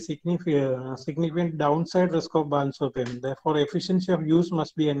caused a significant downside risk of balance of payment. Therefore, efficiency of use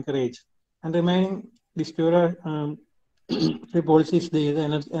must be encouraged. And remaining the policies, the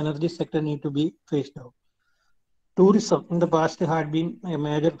energy sector need to be phased out. Tourism in the past had been a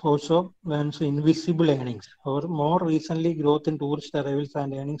major source of invisible earnings. However, more recently, growth in tourist arrivals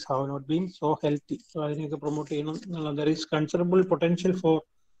and earnings have not been so healthy. So, I think there is considerable potential for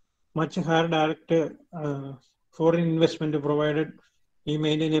much higher direct foreign investment provided we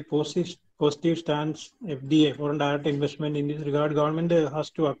maintain a positive stance. FDA, foreign direct investment. In this regard, government has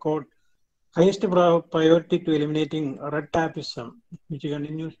to accord highest priority to eliminating red tapeism, which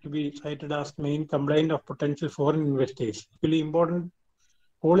continues to be cited as the main complaint of potential foreign investors. Really important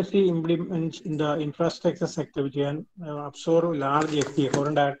policy implements in the infrastructure sector, which can absorb large FDI,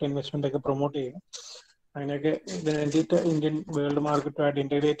 foreign direct investment promote. അതിനൊക്കെ ഇതിന് വേണ്ടിയിട്ട് Indian world മാർക്കറ്റുമായിട്ട്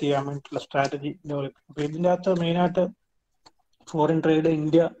integrate ചെയ്യാൻ വേണ്ടിയിട്ടുള്ള strategy develop. അപ്പോൾ ഇതിൻ്റെ അകത്ത് മെയിനായിട്ട് foreign trade,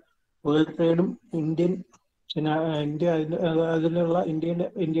 world ട്രേഡും അതിലുള്ള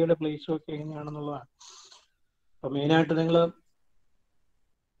ഇന്ത്യയുടെ പ്ലേസും ഒക്കെ എങ്ങനെയാണെന്നുള്ളതാണ്. അപ്പോൾ മെയിനായിട്ട് നിങ്ങൾ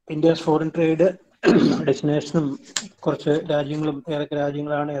ഇന്ത്യസ് ഫോറിൻ ട്രേഡ് ഡെസ്റ്റിനേഷനും കുറച്ച് രാജ്യങ്ങളും ഏതൊക്കെ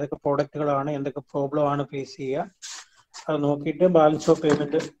രാജ്യങ്ങളാണ്, ഏതൊക്കെ പ്രോഡക്റ്റുകളാണ്, എന്തൊക്കെ പ്രോബ്ലം ആണ് ഫേസ് ചെയ്യുക, അത് നോക്കിയിട്ട് ബാലൻസ് ഓഫ്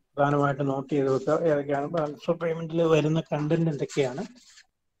പേയ്മെന്റ് പ്രധാനമായിട്ട് നോട്ട് ചെയ്ത് വെക്കുക. ഏതൊക്കെയാണ് ബാലൻസ് ഓഫ് പേയ്മെന്റിൽ വരുന്ന കണ്ടന്റ് എന്തൊക്കെയാണ്.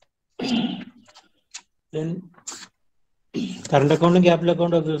 ദെൻ കറണ്ട് അക്കൗണ്ടും ക്യാപിറ്റൽ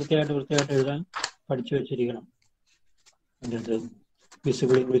അക്കൗണ്ടും ഒക്കെ വൃത്തിയായിട്ട് എഴുതാൻ പഠിച്ചു വെച്ചിരിക്കണം. അതിനകത്ത്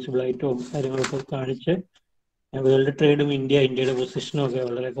വിസിബിൾ ആയിട്ടും കാര്യങ്ങളൊക്കെ കാണിച്ച് വേൾഡ് ട്രേഡും ഇന്ത്യയുടെ പൊസിഷനും ഒക്കെ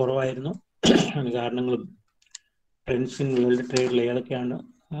വളരെ കുറവായിരുന്നു. അതിന് കാരണങ്ങളും ട്രെൻഡ്സ് ഇൻ വേൾഡ് ട്രേഡിൽ ഏതൊക്കെയാണ്,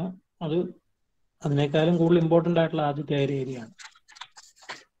 അതിനേക്കാളും കൂടുതൽ ഇമ്പോർട്ടൻ്റ് ആയിട്ടുള്ള ആദ്യത്തെ ഏരിയയാണ്.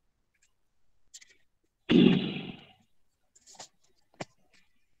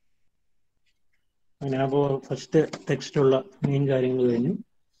 അങ്ങനെ അപ്പോൾ ഫസ്റ്റ് ടെക്സ്റ്റുള്ള മെയിൻ കാര്യങ്ങൾ കഴിഞ്ഞു.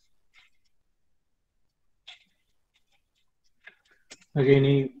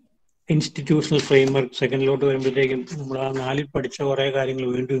 ഇനി ഇൻസ്റ്റിറ്റ്യൂഷണൽ ഫ്രെയിംവർക്ക് സെക്കൻഡിലോട്ട് വരുമ്പോഴത്തേക്കും നമ്മൾ ആ 4 പഠിച്ച കുറേ കാര്യങ്ങൾ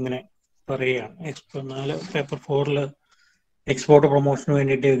വീണ്ടും ഇങ്ങനെ പറയുകയാണ്. 4 പേപ്പർ 4 എക്സ്പോർട്ട് പ്രൊമോഷന്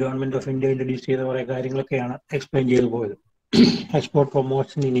വേണ്ടിയിട്ട് ഗവൺമെന്റ് ഓഫ് ഇന്ത്യ ഇൻട്രൊഡ്യൂസ് ചെയ്ത കുറേ കാര്യങ്ങളൊക്കെയാണ് എക്സ്പ്ലെയിൻ ചെയ്ത് പോയത്. എക്സ്പോർട്ട്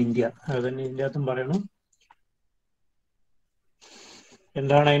പ്രൊമോഷൻ ഇൻ ഇന്ത്യ, അത് തന്നെ ഇതിൻ്റെ അകത്തും പറയണം.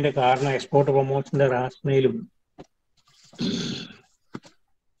 എന്താണ് അതിന്റെ കാരണം, export പ്രൊമോഷന്റെ റാഷണലും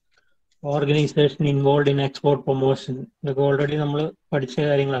organisation involve in export promotion, ഇതൊക്കെ ഓൾറെഡി നമ്മൾ പഠിച്ച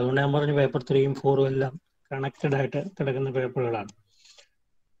കാര്യങ്ങൾ. അതുകൊണ്ട് ഞാൻ പറഞ്ഞു പേപ്പർ 3ഉം 4ഉം എല്ലാം കണക്റ്റഡ് ആയിട്ട് കിടക്കുന്ന പേപ്പറുകളാണ്.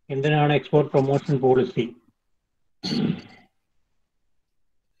 എന്തിനാണ് എക്സ്പോർട്ട് പ്രൊമോഷൻ പോളിസി?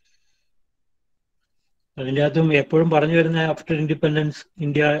 അതിൻ്റെ അകത്തും എപ്പോഴും പറഞ്ഞു വരുന്ന after independence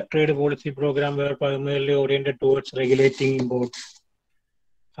India trade policy programme where primarily oriented towards regulating imports.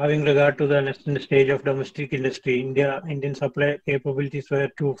 Having regard to the nascent stage of domestic industry, Indian supply capabilities were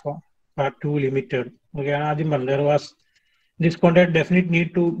far too limited. Okay, there was This content definitely need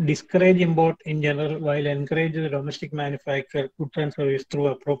to discourage import in general while encourage the domestic manufacture goods and service through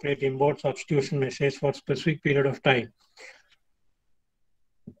appropriate import substitution measures for specific period of time.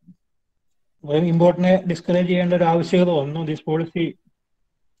 Importനെ discourage ചെയ്യേണ്ട ഒരു ആവശ്യകത വന്നു. This policy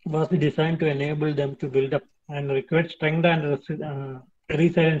was designed to enable them to build up and require strength and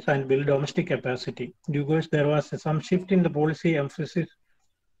resilience and build domestic capacity. Because there was some shift in the policy emphasis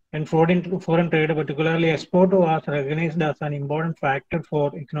and foreign trade, particularly export, was recognized as an important factor for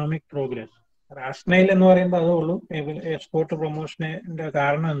economic progress. Rationale എന്ന് പറയുമ്പോൾ അതേ ഉള്ളൂ. Export പ്രൊമോഷന്റെ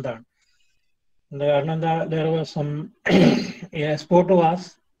കാരണം എന്താണ്? കാരണം എന്താ? There was some export was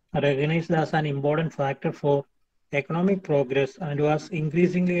recognized as an important factor for economic progress and was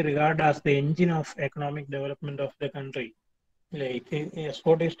increasingly regarded as the engine of economic development of the country. Like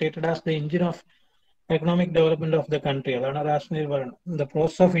export is stated as the engine of economic development of the country. The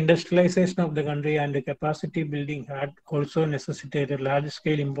process of industrialization of the country and the capacity building had also necessitated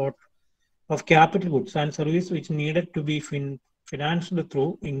large-scale import of capital goods and services which needed to be financed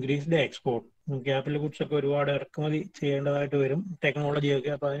through increased export. Capital goods ഒക്കെ ഒരുപാട് ഇറക്കുമതി ചെയ്യേണ്ടതായിട്ട് വരും,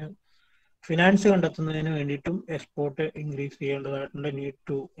 ടെക്നോളജിയൊക്കെ. അപ്പോൾ അതിന് finance കണ്ടെത്തുന്നതിന് വേണ്ടിയിട്ടും export increase ചെയ്യേണ്ടതായിട്ടുണ്ട്. Need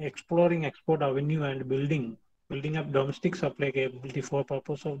to exploring export avenue and building up domestic supply capability for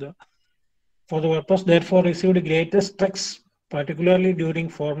the purpose, therefore received greater stress, particularly during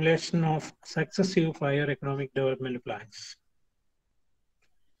formulation of successive 5-year economic development plans.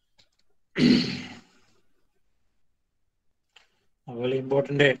 Well,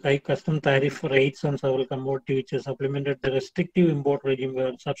 important high custom tariff rates on several commodities which supplemented the restrictive import regime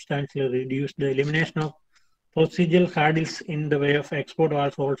were substantially reduced. The elimination of procedural hurdles in the way of export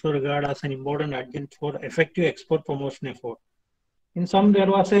was also regarded as an important adjunct for effective export promotion effort. In some,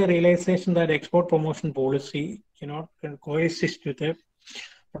 there was a realization that export promotion policy cannot coexist with a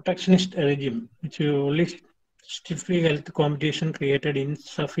protectionist regime, which only stiffly health competition created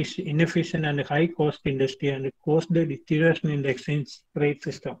inefficient and high-cost industry and caused the deterioration in the exchange rate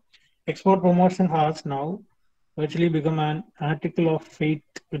system. Export promotion has now virtually become an article of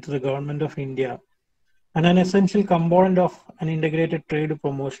faith with the government of India and an essential component of an integrated trade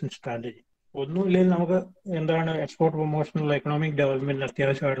promotion strategy. ഒന്നുമില്ലെങ്കിൽ നമുക്ക് എന്താണ് export പ്രൊമോഷനുള്ള economic development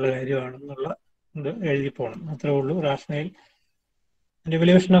അത്യാവശ്യമായിട്ടുള്ള കാര്യമാണെന്നുള്ള ഇത് എഴുതി പോകണം. അത്രേ ഉള്ളൂ. Rational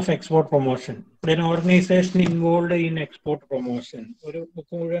evaluation of export promotion. Then organization involved in export promotion. ഒരു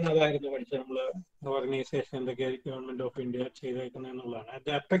ബുക്ക് മുഴുവൻ അതായിരുന്നു പഠിച്ചത്. നമ്മള് ഓർഗനൈസേഷൻ എന്തൊക്കെ ഗവൺമെന്റ് ഓഫ് ഇന്ത്യ ചെയ്തേക്കുന്നത് എന്നുള്ളതാണ്. At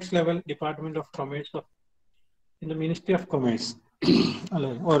the apex level, Department of Commerce in the Ministry of Commerce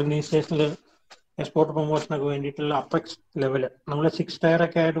അല്ലെ ഓർഗനൈസേഷനിൽ എക്സ്പോർട്ട് പ്രൊമോഷനൊക്കെ വേണ്ടിയിട്ടുള്ള അപ്പെക്സ് ലെവല് നമ്മൾ 6 ടയർ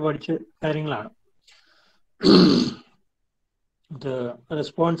ഒക്കെ ആയിട്ട് പഠിച്ച കാര്യങ്ങളാണ്. The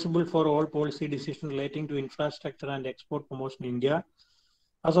responsible for all policy decisions relating to infrastructure and export promotion in India,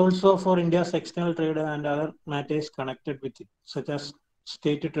 as also for India's external trade and other matters connected with it, such as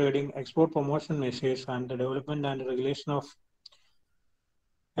state trading, export promotion measures, and the development and regulation of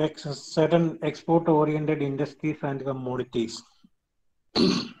certain export-oriented industries and commodities.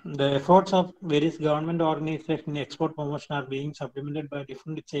 The efforts of various government organizations in export promotion are being supplemented by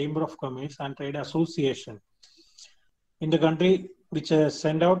different Chamber of Commerce and Trade Association in the country, which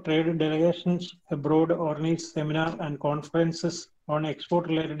send out trade delegations abroad, organize seminars and conferences on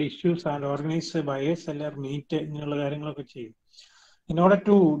export-related issues, and organize buyer-seller meet. In order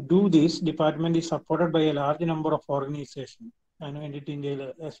to do this, department is supported by a large number of organizations. And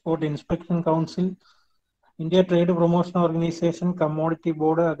India Export Inspection Council, India Trade Promotion Organization, Commodity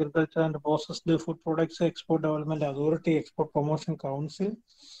Board, Agriculture and Processed Food Products Export Development Authority, Export Promotion Council,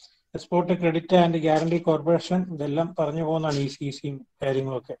 Export Credit and Guarantee Corporation, ഇതെല്ലാം പറഞ്ഞു പോകുന്നതാണ് ഈ CCയും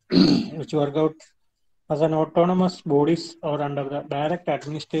കാര്യങ്ങളൊക്കെ, which work out as an autonomous bodies or under the direct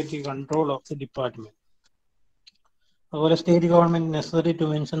administrative control of the department. Our state government, necessary to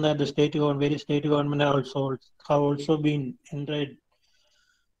mention that the various state government have also been entered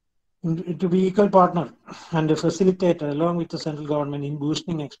to be equal partner and a facilitator along with the central government in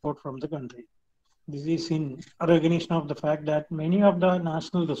boosting export from the country. This is in recognition of the fact that many of the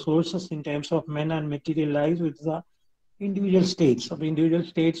national resources in terms of men and material lies with the individual states. So individual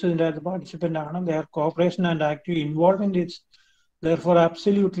states in that participant, their cooperation and active involvement is therefore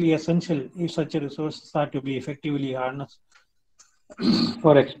absolutely essential if such resources are to be effectively harnessed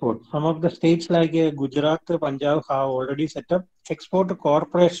for export. Some of the states like Gujarat, Punjab have already set up export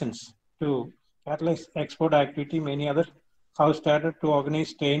corporations to catalyze export activity. Many others have started to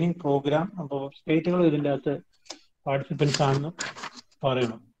organize training program. അപ്പോൾ സ്റ്റേറ്റുകൾ ഇതിൻ്റെ അകത്ത് participants ആണെന്ന്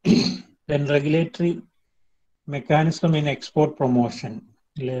പറയണം. Then regulatory mechanism in export promotion.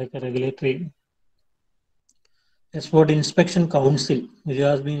 Regulatory Export Inspection Council, which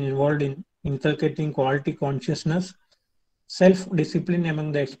has been involved in inculcating quality consciousness, Self-discipline among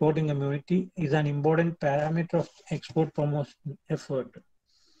the exporting community is an important parameter of export promotion effort.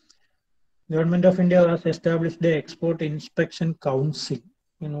 Government of India has established the Export Inspection Council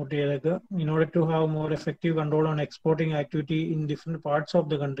in order to have more effective control on exporting activity in different parts of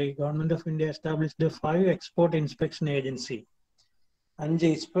the country. Government of India established the 5 export inspection agency. 5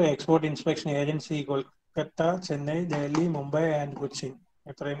 export inspection agency Kolkata, Chennai, Delhi, Mumbai and Cochin.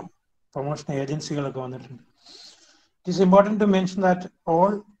 ഇത്രയും promotion ഏജൻസികളൊക്കെ വന്നിട്ടുണ്ട്. It is important to mention that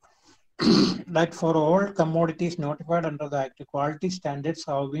for all commodities notified under the Act, quality standards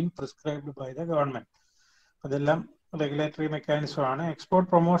have been prescribed by the government. അതെല്ലാം regulatory mechanism ആണ്. Export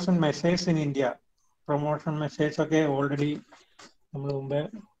promotion measures in India. Promotion measures ഒക്കെ already നമ്മൾ മുമ്പേ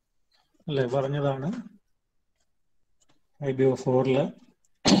പറഞ്ഞതാണ്. IBO 4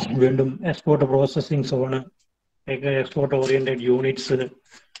 വീണ്ടും export processing zone, export oriented units,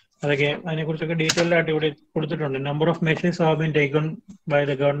 അതൊക്കെ അതിനെക്കുറിച്ചൊക്കെ detailed ആയിട്ട് ഇവിടെ കൊടുത്തിട്ടുണ്ട്. Number of measures have been taken by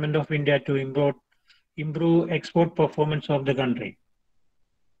the government of India to improve export performance of the country.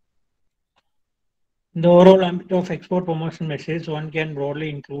 In the overall ambit of export promotion measures, one can broadly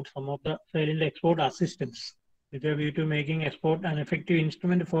include some of the salient export assistance with a view to making export an effective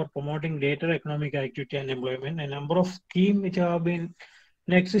instrument for promoting greater economic activity and employment. A number of schemes which have been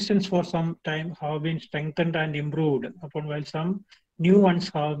in existence for some time have been strengthened and improved upon, while some new ones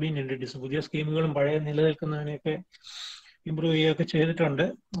have been introduced. പുതിയ സ്കീമുകളും പഴയ നിലനിൽക്കുന്നതിനെയൊക്കെ improve ചെയ്യുകയൊക്കെ ചെയ്തിട്ടുണ്ട്.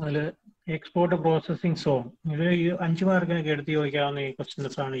 അതിൽ export processing zone, ഇത് ഈ 5 മാർക്കിനൊക്കെ എടുത്ത് ചോദിക്കാവുന്ന ഈ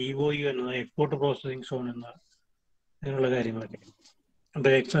questions ആണ്. EOU എന്നത്, എക്സ്പോർട്ട് പ്രോസസ്സിംഗ് സോൺ എന്ന അങ്ങനെയുള്ള കാര്യങ്ങളൊക്കെ.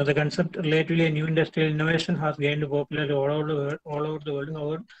 The concept relatively a new industrial innovation has gained popularity all over the world.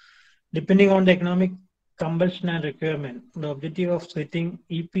 However, depending on the economic compulsion and requirement, the objective of setting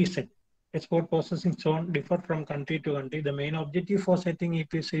EPZ, export processing zone, differ from country to country. The main objective for setting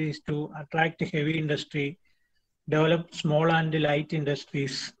EPZ is to attract heavy industry, develop small and light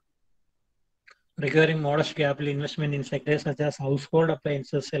industries requiring modest capital investment in sectors such as household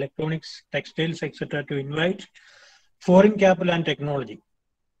appliances, electronics, textiles, etc. to invite foreign capital and technology.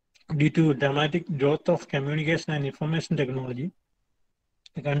 Due to dramatic growth of communication and information technology,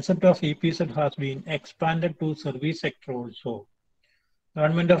 the concept of EPZ has been expanded to service sector also.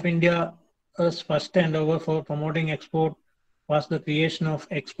 Government of India's first endeavor for promoting export was the creation of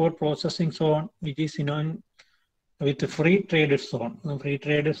export processing zone, which is synonymous with free trade zone. Free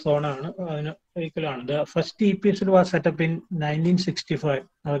trade zone ആണ് അതിന് ഒരിക്കലാണ്. The first EPZ was set up in 1965.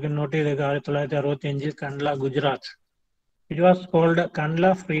 അതൊക്കെ not ചെയ്ത് 1965 Kandla, Gujarat. It was called Kandla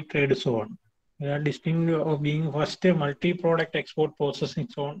Free Trade Zone. They are distinct of being first multi-product export processing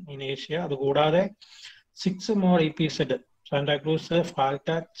zone in Asia. അതുകൂടാതെ 6 more EPZ, Santa Cruz,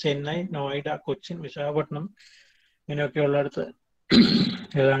 Falta, Chennai, Noida, Cochin, Visakhapatnam ഇങ്ങനെയൊക്കെ ഉള്ളിടത്ത്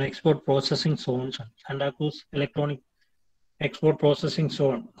ഏതാണ് export processing zones. Santa Cruz electronic export processing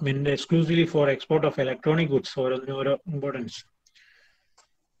zone മീൻഡ് exclusively for export of electronic goods. ഓരോന്നിനും ഓരോ importance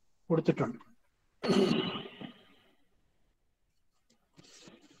കൊടുത്തിട്ടുണ്ട്.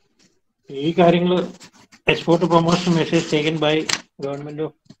 ഈ കാര്യങ്ങൾ export promotion measures taken by government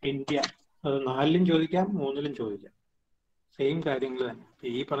of India, അത് 4ലും ചോദിക്കാം 3ലും ചോദിക്കാം, സെയിം കാര്യങ്ങൾ തന്നെ.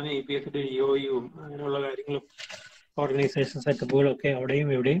 ഈ പറഞ്ഞ EPZ, EOU അങ്ങനെയുള്ള കാര്യങ്ങളും ഓർഗനൈസേഷൻ സെറ്റപ്പുകളും ഒക്കെ അവിടെയും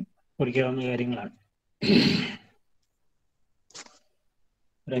ഇവിടെയും കുറിക്കാവുന്ന കാര്യങ്ങളാണ്.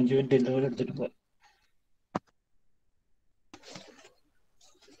 5 മിനിറ്റ് എന്തുപോലെ എടുത്തിട്ട് പോയി.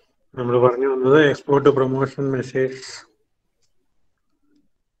 നമ്മൾ പറഞ്ഞു വന്നത് export promotion measures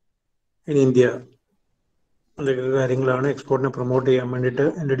in India, എന്തൊക്കെ കാര്യങ്ങളാണ് എക്സ്പോർട്ടിനെ പ്രൊമോട്ട് ചെയ്യാൻ വേണ്ടിയിട്ട്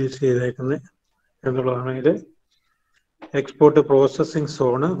ഇൻട്രൊഡ്യൂസ് ചെയ്തേക്കുന്നത് എന്നുള്ളതാണ്. ഇത് export processing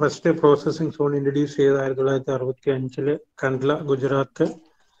zone, first processing zone introduce ചെയ്ത് 1965 കണ്ട്ല, ഗുജറാത്ത്.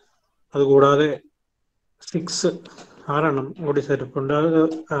 അതുകൂടാതെ 6 കൂടി സെറ്റപ്പ് ഉണ്ട്. അത്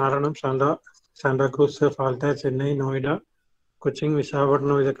 6 സാന്താക്രൂസ്, ഫാൽത്ത, ചെന്നൈ, നോയിഡ, കൊച്ചിൻ,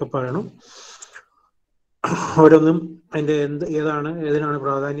 വിശാഖപട്ടണം, ഇതൊക്കെ പറയണം. ഓരോന്നും അതിന്റെ ഏതിനാണ്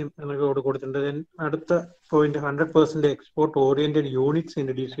പ്രാധാന്യം എന്നൊക്കെ ഇവിടെ കൊടുത്തിട്ടുണ്ട്. അടുത്ത point 100% export oriented units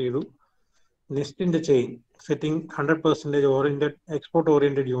introduce ചെയ്തു. Next in the chain, setting 100% export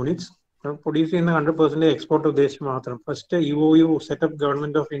oriented units. Produce ചെയ്യുന്ന 100% എക്സ്പോർട്ട് ഉദ്ദേശിച്ച് മാത്രം. First EOU setup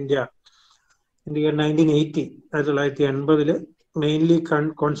government of India in the year 1980, 1980, mainly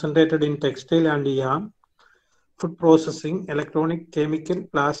concentrated in textile and yarn, food processing, electronic, chemical,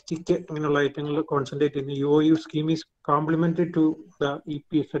 plastic അങ്ങനെയുള്ള ഐറ്റങ്ങൾ concentrate ചെയ്യുന്ന EOU scheme is complementary to the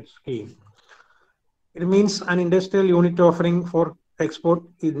EPZ scheme. It means an industrial unit offering for export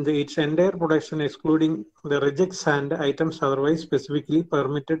in its entire production, excluding the rejects and items otherwise specifically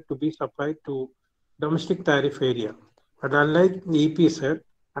permitted to be supplied to domestic tariff area. But unlike EPZ,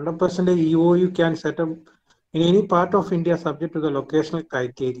 100% EOU can set up in any part of India subject to the locational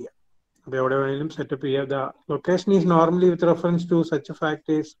criteria. Setup here. The location is normally with reference to such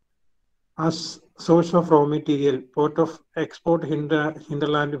factors as source of raw material, port of export,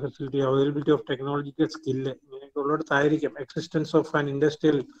 hinterland facility, availability of technological skill, existence of an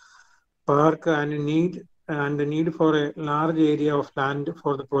industrial park, and the need for a large area of land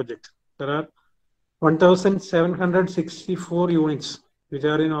for the project. There are 1,764 units which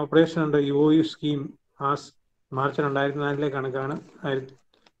are in operation under EOU scheme as March 2004 കണക്കാണ്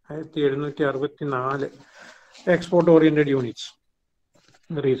 1764 export oriented units.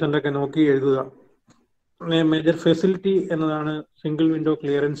 Recent ഒക്കെ നോക്കി എഴുതുക. Major facility എന്നതാണ് single window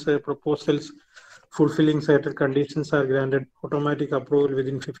clearance, proposals fulfilling certain conditions are granted automatic approval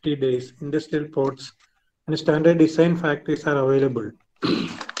within 50 days. Industrial ports and standard design factories are available.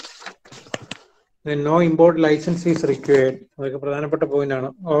 Then no import license is required.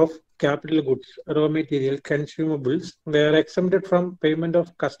 Of capital goods, raw material, consumables. They are exempted from payment of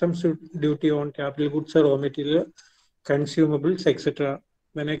customs duty on capital goods, raw material, consumables, etc.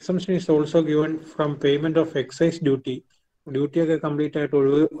 Then exemption is also given from payment of excise duty. Duty complete at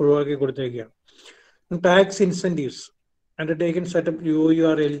tax incentives. Undertaken setup, you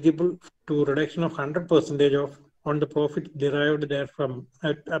are eligible to reduction of 100% of on the profit derived therefrom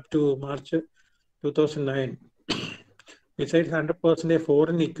up to March 2009. Besides 100%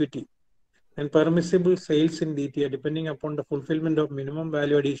 foreign equity and permissible sales in DTA depending upon the fulfillment of minimum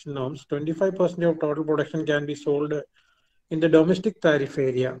value addition norms. 25% of total production can be sold in the domestic tariff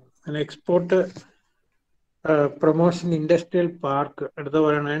area. An export promotion industrial park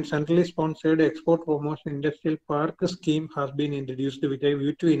and centrally sponsored export promotion industrial park scheme has been introduced with a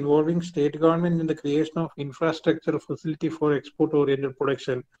view to involving state government in the creation of infrastructure facility for export oriented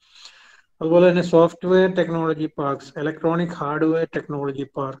production. അതുപോലെ തന്നെ software technology parks, electronic hardware technology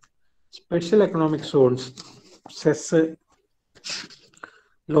park, special economic zones, CES,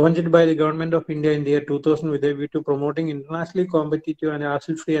 launched by the government of India in the year 2000 with a view to promoting internationally competitive and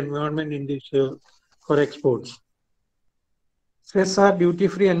hassle-free environment in this for exports. CES are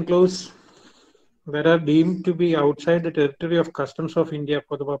duty-free enclaves that are deemed to be outside the territory of customs of India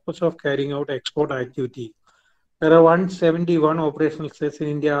for the purpose of carrying out export activity. There are 171 operational CES in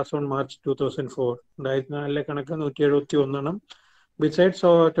India as on March 2004. Besides,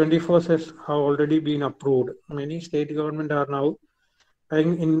 24 CES have already been approved. Many state governments are now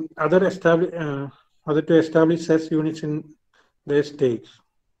in other to establish CES units in their states.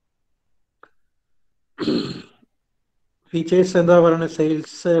 Features and the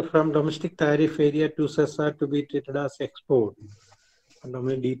sales from domestic tariff area to CES are to be treated as export.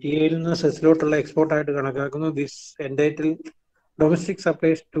 DTA CES export this entitled domestic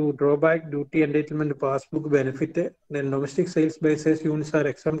supplies to drawback duty entitlement passbook benefit. Then domestic sales by CES units are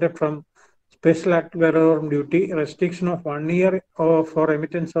exempted from special act valorem duty. Restriction of 1 year for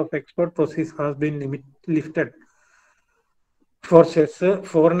remittance of export proceeds has been lifted. For CES,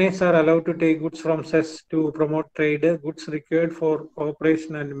 foreigners are allowed to take goods from CES to promote trade. Goods required for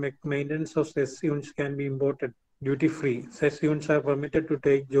operation and maintenance of CES units can be imported duty-free. CES units are permitted to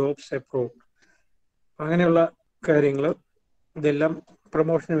take jobs abroad. അങ്ങനെയുള്ള കാര്യങ്ങൾ ഇതെല്ലാം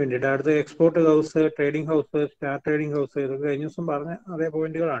പ്രൊമോഷന് വേണ്ടിയിട്ട്. അടുത്ത export house, trading house, star trading house, ഇതൊക്കെ കഴിഞ്ഞ ദിവസം പറഞ്ഞ അതേ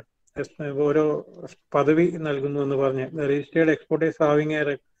പോയിന്റുകളാണ്. ഓരോ പദവി നൽകുന്നു എന്ന് പറഞ്ഞ് registered exporters having A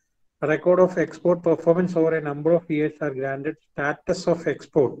record of export performance over a number of years are granted status of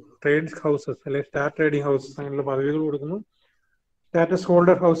export. Trade houses, star trading houses, status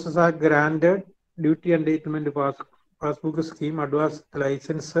holder houses are granted duty entitlement passbook scheme, advanced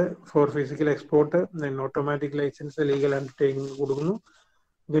license for physical export, then automatic license, legal undertaking.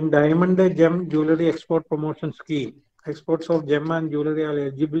 Then diamond gem jewelry export promotion scheme. Exports of gem and jewelry are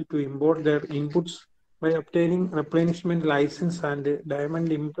eligible to import their inputs by obtaining replenishment license and diamond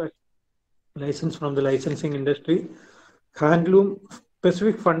license from the licensing industry. Handloom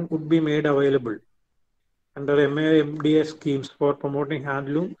specific fund would be made available under MAMDS schemes for promoting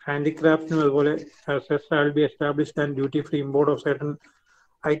handloom. Handicrafts will be established and duty-free import of certain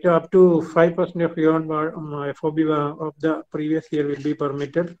item up to 5% of your FOB of the previous year will be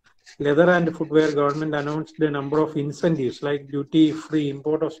permitted. Leather and footwear, government announced the number of incentives like duty-free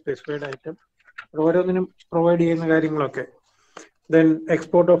import of specified items. Provide. Then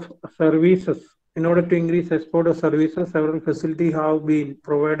export of services. In order to increase export of services, several facilities have been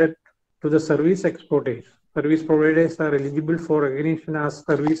provided to the service exporters. Service providers are eligible for recognition as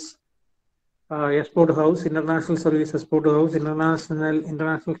service export house, international service export house,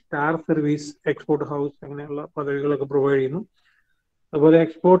 international star service export house. Provide about the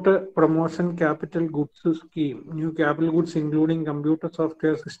export promotion capital goods scheme. New capital goods including computer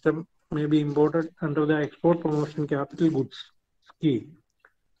software system may be imported under the export promotion capital goods scheme.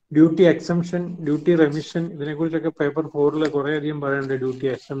 Duty exemption, duty remission, ഇതിനെക്കുറിച്ചൊക്കെ paper 4 കുറേയധികം പറയുന്നുണ്ട്. Duty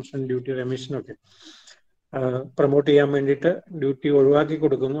exemption, duty remission ഒക്കെ promote ചെയ്യാൻ വേണ്ടിയിട്ട് duty ഒഴിവാക്കി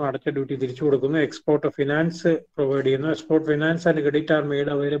കൊടുക്കുന്നു, അടച്ച duty തിരിച്ചു കൊടുക്കുന്നു. എക്സ്പോർട്ട് ഫിനാൻസ് പ്രൊവൈഡ് ചെയ്യുന്നു. Export finance and credit are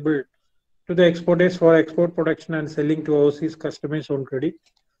made available to the exporters for export production and selling to overseas customers on credit.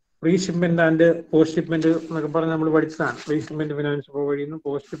 Pre-shipment and post-shipment എന്നൊക്കെ പറഞ്ഞ് നമ്മൾ പഠിച്ചതാണ്. പ്രീ-ഷിപ്മെന്റ് ഫിനാൻസ് പ്രൊവൈഡ് ചെയ്യുന്നു,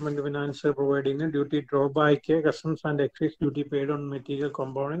 പോസ്റ്റ്-ഷിപ്മെന്റ് ഫിനാൻസ് പ്രൊവൈഡ് ചെയ്യുന്നു. Duty drawback, customs and excise duty paid on material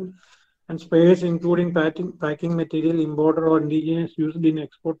component and spares including packing material imported or indigenous used in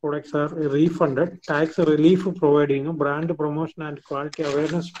export products are refunded. Tax relief provide ചെയ്യുന്നു. Brand promotion and quality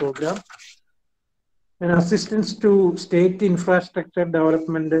awareness program and assistance to state infrastructure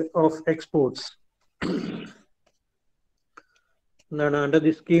development of exports. Under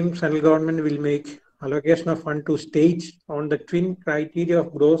this scheme, central government will make allocation of fund to states on the twin criteria of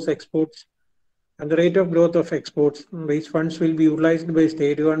gross exports and the rate of growth of exports. These funds will be utilized by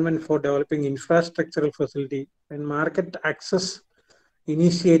state government for developing infrastructural facility and market access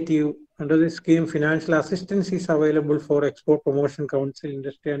initiative. Under this scheme, financial assistance is available for Export Promotion Council,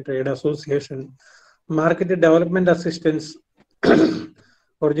 Industry and Trade Association. Market Development Assistance,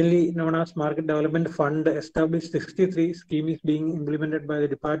 originally known as Market Development Fund, established 63, scheme is being implemented by the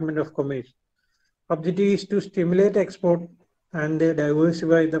Department of Commerce. Objective is to stimulate export and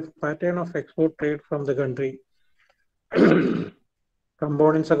diversify the pattern of export trade from the country.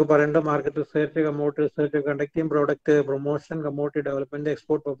 Components of market research, commodity research, conducting product promotion, commodity development,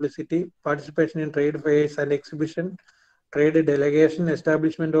 export publicity, participation in trade fairs and exhibition, trade delegation,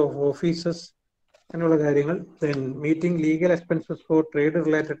 establishment of offices, and all കാര്യങ്ങൾ. Then meeting legal expenses for trade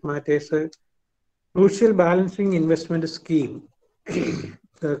related matters. Crucial balancing investment scheme.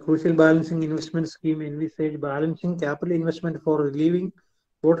 The crucial balancing investment scheme envisage balancing capital investment for relieving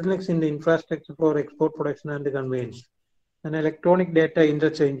bottlenecks in the infrastructure for export production and conveyance. An electronic data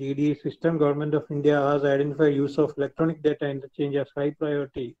interchange EDA system. Government of India has identified use of electronic data interchange as high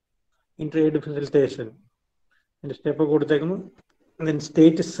priority in trade facilitation. And step then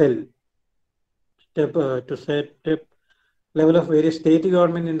state cell. Step to set up level of various state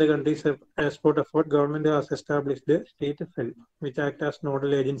government in the country's export effort. Government has established the state cell, which act as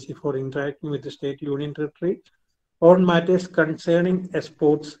nodal agency for interacting with the state union territory on matters concerning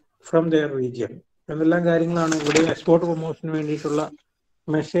exports from their region. എന്തെല്ലാം കാര്യങ്ങളാണ് ഇവിടെ export പ്രൊമോഷന് വേണ്ടിയിട്ടുള്ള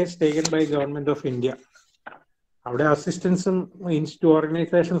measures taken by government of India. അവിടെ അസിസ്റ്റൻസും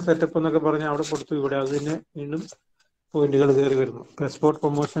organisation setup എന്നൊക്കെ പറഞ്ഞ് അവിടെ കൊടുത്തു. ഇവിടെ അതിന് വീണ്ടും പോയിന്റുകൾ കയറി വരുന്നു. Export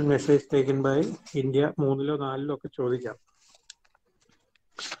promotion measures taken by India 3-ലോ 4-ലോ ഒക്കെ ചോദിക്കാം.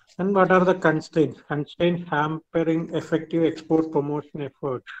 And what are the constraints? Constraints hampering effective export promotion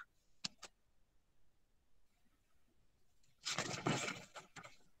efforts.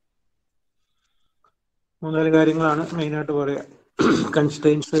 മൂന്നാല് കാര്യങ്ങളാണ് മെയിനായിട്ട് പറയുക.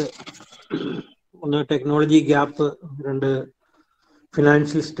 കൺസ്ട്രെയിൻസ്, ഒന്ന് ടെക്നോളജി ഗ്യാപ്പ്, രണ്ട്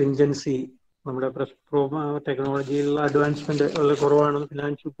ഫിനാൻഷ്യൽ സ്ട്രിഞ്ചൻസി, നമ്മുടെ ടെക്നോളജിയിലുള്ള അഡ്വാൻസ്മെന്റ് വളരെ കുറവാണ്,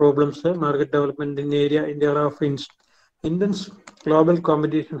 financial problems, market development in area in the എറ of intense global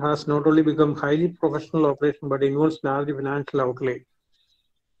competition has not only become highly professional operation but involves large financial outlay.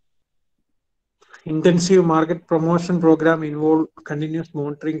 Intensive market promotion program involve continuous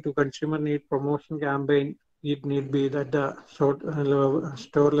monitoring to consumer need, promotion campaign, it need be that the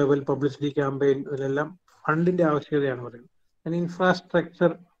store level publicity campaign ഇതെല്ലാം ഫണ്ടിന്റെ ആവശ്യകതയാണ് പറയുന്നത്. And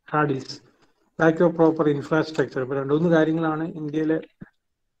infrastructure hurdles, lack of proper infrastructure. ഇപ്പോൾ 2-3 കാര്യങ്ങളാണ് ഇന്ത്യയിലെ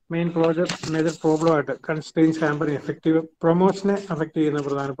main major problem ആയിട്ട് constraints ഹാമ്പറിങ് effective പ്രൊമോഷനെ affect ചെയ്യുന്ന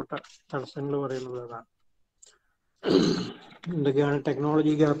പ്രധാനപ്പെട്ട തടസ്സങ്ങൾ പറയുന്നത് അതാണ്. എന്തൊക്കെയാണ്?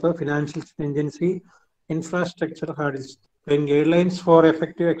 Technology gap, financial സ്ട്രിഞ്ചൻസി, infrastructure hurdles. Guide lines for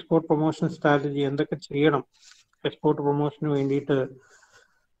effective export promotion strategy. എന്തൊക്കെ ചെയ്യണം എക്സ്പോർട്ട് പ്രൊമോഷന് വേണ്ടിയിട്ട്,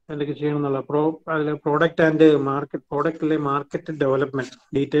 എന്തൊക്കെ ചെയ്യണം എന്നുള്ള അതിൽ product and market, പ്രോഡക്റ്റിലെ market development,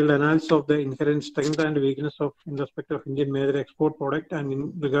 detailed analysis of the inherent strength and weakness of in respect of Indian major export product and in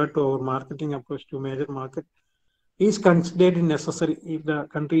regard to our marketing approach to major market is considered necessary if the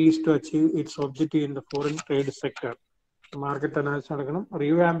country is to achieve its objective in the foreign trade sector. Market analysis നടക്കണം.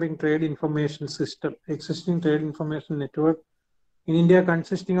 Revamping trade information system. Existing trade information network in India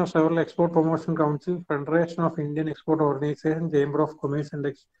consisting of several export promotion council, Federation of Indian Export Organization, Chamber of Commerce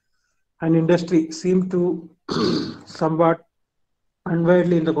and Industry seem to somewhat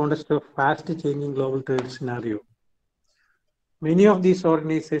unwieldy in the context of fast changing global trade scenario. Many of these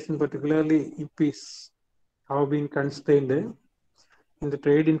organizations, particularly IPs, have been constrained in the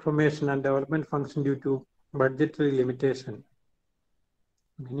trade information and development function due to budgetary limitation.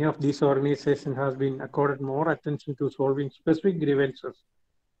 Many of these organizations have been accorded more attention to solving specific grievances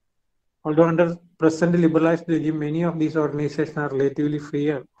Although under present liberalized regime, many of these organizations are relatively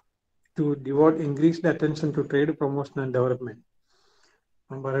freer to devote increased attention to trade promotion and development.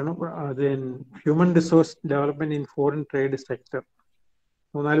 Then human resource development in foreign trade sector.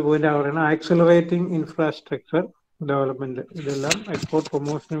 3 point accelerating infrastructure development. ഇതെല്ലാം export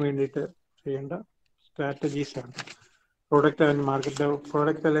പ്രൊമോഷന് വേണ്ടിയിട്ട് ചെയ്യേണ്ട strategies ആണ്. Product അല്ലെങ്കിൽ market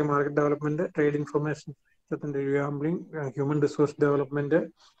development, trade information സിസ്റ്റത്തിന്റെ റിവാമ്പിംഗ്, human resource development,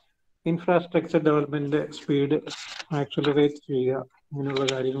 infrastructure development speed accelerate ചെയ്യുക, ഇങ്ങനെയുള്ള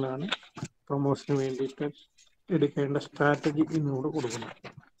കാര്യങ്ങളാണ് പ്രൊമോഷന് വേണ്ടിയിട്ട് എടുക്കേണ്ട സ്ട്രാറ്റജി ഇന്നുകൂടെ കൊടുക്കുന്നത്.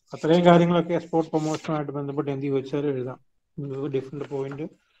 അത്രയും കാര്യങ്ങളൊക്കെ എക്സ്പോർട്ട് പ്രൊമോഷനുമായിട്ട് ബന്ധപ്പെട്ട് എന്ത് ചോദിച്ചാലും എഴുതാം. ഡിഫറെന്റ് പോയിന്റ്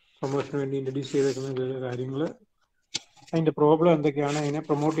പ്രൊമോഷന് വേണ്ടി ഇൻട്രൊഡ്യൂസ് ചെയ്തേക്കുന്ന കാര്യങ്ങൾ, അതിന്റെ പ്രോബ്ലം എന്തൊക്കെയാണ്, അതിനെ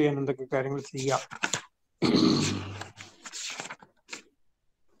പ്രൊമോട്ട് ചെയ്യാൻ എന്തൊക്കെ കാര്യങ്ങൾ ചെയ്യാം.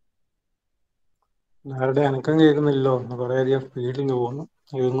 ആരുടെ അനക്കം കേൾക്കുന്നില്ലോ, കുറേയധികം സ്പീഡിങ് പോകുന്നു.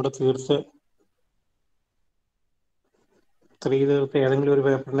 ഇതും കൂടെ തീർത്ത് ഏതെങ്കിലും ഒരു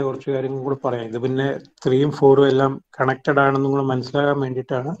പേപ്പറിന്റെ കുറച്ച് കാര്യങ്ങൾ കൂടെ പറയാം. ഇത് പിന്നെ 3ഉം 4ഉം എല്ലാം കണക്റ്റഡ് ആണെന്നും കൂടെ മനസ്സിലാകാൻ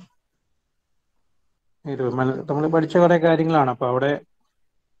വേണ്ടിയിട്ടാണ്. നമ്മൾ പഠിച്ച കുറെ കാര്യങ്ങളാണ്. അപ്പൊ അവിടെ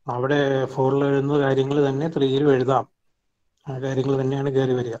 4ൽ എഴുതുന്ന കാര്യങ്ങൾ തന്നെ 3യിലും എഴുതാം. ആ കാര്യങ്ങൾ തന്നെയാണ്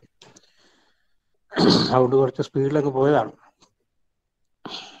കയറി വരിക. അതുകൊണ്ട് കുറച്ച് സ്പീഡിലൊക്കെ പോയതാണ്.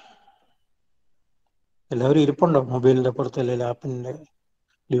 എല്ലാവരും ഇരിപ്പുണ്ടോ? മൊബൈലിന്റെ അപ്പുറത്തല്ലേ, ലാപ്പിന്റെ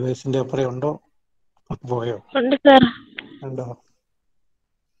ഡിവൈസിന്റെ അപ്പുറം ഉണ്ടോ? പോയോ? ഉണ്ടോ?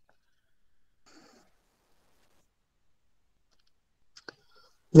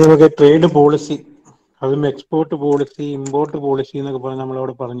 നമുക്ക് ട്രേഡ് പോളിസി, അതും എക്സ്പോർട്ട് പോളിസി, ഇമ്പോർട്ട് പോളിസി എന്നൊക്കെ പറഞ്ഞ്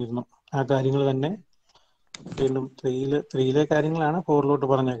നമ്മളവിടെ പറഞ്ഞിരുന്നു. ആ കാര്യങ്ങൾ തന്നെ വീണ്ടും 3യിലെ കാര്യങ്ങളാണ് 4ലോട്ട്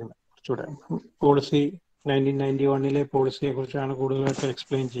പറഞ്ഞേക്കുന്നത്. കുറച്ചുകൂടെ പോളിസി 1991 പോളിസിയെ കുറിച്ചാണ് കൂടുതലായിട്ട്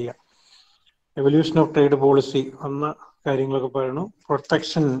എക്സ്പ്ലെയിൻ ചെയ്യുക. എവല്യൂഷൻ ഓഫ് ട്രേഡ് പോളിസി എന്ന കാര്യങ്ങളൊക്കെ പറയുന്നു.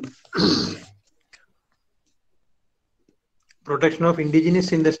 Protection of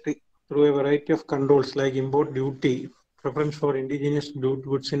indigenous industry through a variety of controls like import duty, preference for indigenous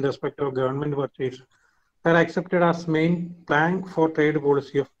goods in respect of government purchase are accepted as main plank for trade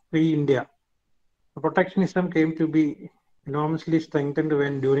policy of free India. The protectionism came to be enormously strengthened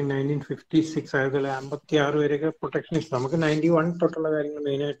when during 1956 1956 വരെയൊക്കെ protectionist. നമുക്ക് 91 തൊട്ടുള്ള കാര്യങ്ങൾ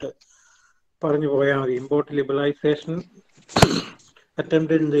മെയിനായിട്ട് പറഞ്ഞു പോയാൽ മതി. Import liberalisation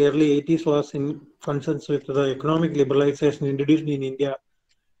attempted in the early 80s was in consensus with the economic liberalization introduced in India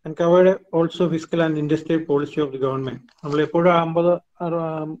and covered also fiscal and industrial policy of the government. നമ്മൾ എപ്പോഴും 50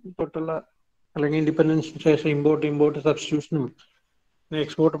 തൊട്ടുള്ള അല്ലെങ്കിൽ ഇൻഡിപെൻഡൻസിന് ശേഷം ഇമ്പോർട്ട് സബ്സ്റ്റിറ്റ്യൂഷനും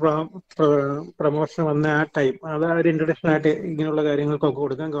എക്സ്പോർട്ട് പ്രൊമോഷൻ വന്ന ആ ടൈം, അത് ഒരു introduction ആയിട്ട് ഇങ്ങനെയുള്ള കാര്യങ്ങൾക്കൊക്കെ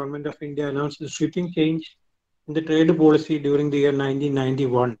കൊടുക്കാൻ government of India announced sweeping change in the trade policy during the year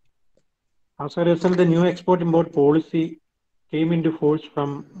 1991. As a result, the new export-import policy came into force from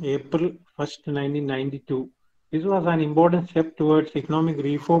April 1st, 1992. This was an important step towards economic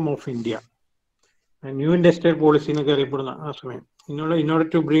reform of India. A new industrial policy എന്നൊക്കെ അറിയപ്പെടുന്ന ആ സമയം. In order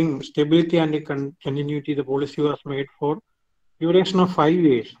to bring stability and continuity, the policy was made for duration of 5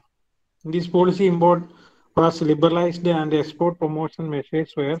 years. In this policy, import was liberalized and export promotion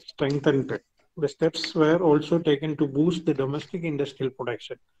measures were strengthened. The steps were also taken to boost the domestic industrial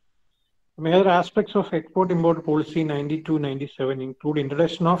production. Major aspects of export-import policy 92-97 include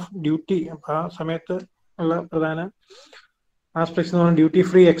introduction of duty. ആ സമയത്ത് ഉള്ള പ്രധാന aspects of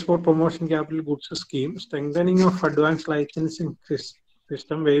duty-free export promotion capital goods scheme, strengthening of advanced licensing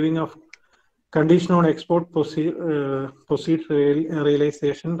system, waiving of condition on export proceeds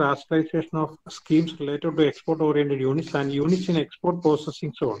realization, rationalization of schemes related to export-oriented units and units in export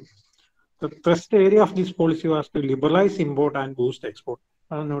processing zone. The thrust area of this policy was to liberalize import and boost export.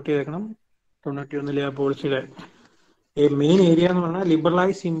 അത് not ചെയ്തേക്കണം. 91 ആ പോളിസിയുടെ main area എന്ന് പറഞ്ഞാൽ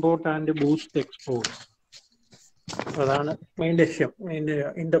liberalise import and boost export. അതാണ് main ലക്ഷ്യം.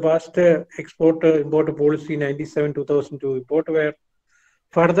 In the past export import policy 97-2002 import were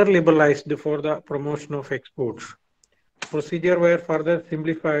further liberalized for the promotion of exports. Procedure were further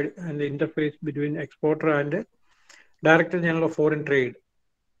simplified and the interface between exporter and Director General of Foreign Trade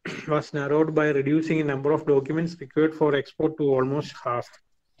was narrowed by reducing the number of documents required for export to almost half.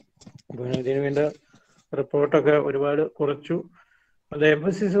 ഇതിനു വേണ്ട റിപ്പോർട്ടൊക്കെ ഒരുപാട് കുറച്ചു. The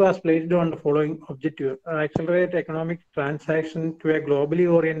emphasis was placed on the following objective: accelerate economic transaction to a globally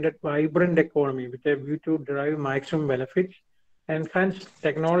oriented, vibrant economy with a view to derive maximum benefits, enhance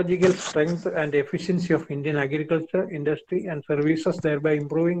technological strength and efficiency of Indian agriculture, industry and services, thereby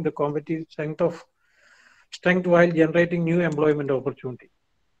improving the competitive strength while generating new employment opportunity.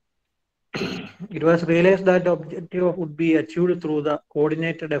 It was realized that the objective would be achieved through the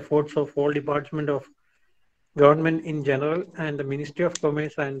coordinated efforts of all departments of government in general and the Ministry of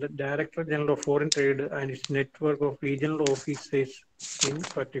Commerce and the Director General of Foreign Trade and its network of regional offices in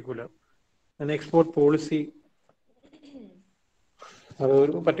particular. An export policy,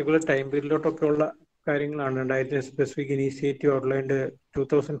 അതൊരു particular time പീരീഡിലോട്ടൊക്കെ ഉള്ള കാര്യങ്ങളാണ്. 2000 specific initiative outlined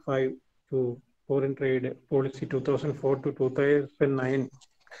 2005 to foreign trade policy 2004 to 2009.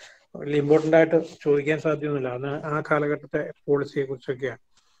 വലിയ important ആയിട്ട് ചോദിക്കാൻ സാധ്യമൊന്നുമില്ല. അത് ആ കാലഘട്ടത്തെ പോളിസിയെ കുറിച്ചൊക്കെയാണ്.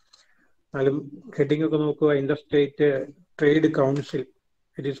 എന്നാലും ഹെഡിങ് ഒക്കെ നോക്കുക. Inter state trade council.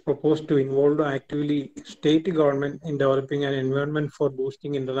 It is proposed to involve actively state government in developing an environment for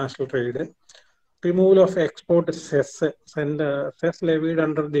boosting international trade. Removal of export cess and cess levied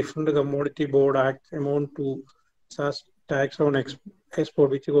under different Commodity Board Act amount to such tax on export,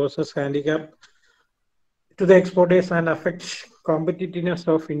 which causes handicap to the exporters and affects competitiveness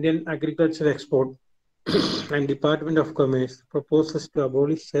of Indian agriculture export. And Department of Commerce proposes to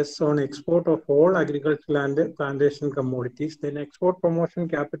abolish cess on export of all agricultural and plantation commodities. Then export promotion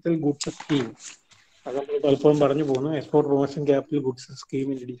capital goods scheme. പലപ്പോഴും പറഞ്ഞു പോകുന്നു. Export promotion capital goods scheme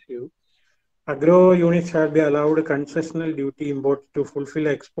introduce ചെയ്തു. Agro units shall be allowed concessional duty imports to fulfill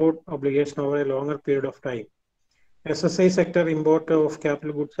export obligation over a longer period of time. SSI sector import of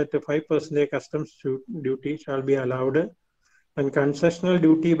capital goods at 5% customs duty shall be allowed, and concessional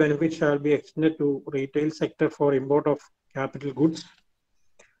duty benefits shall be extended to retail sector for import of capital goods.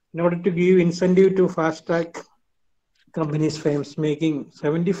 In order to give incentive to fast track companies firms making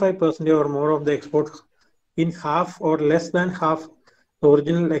 75% or more of the export in half or less than half the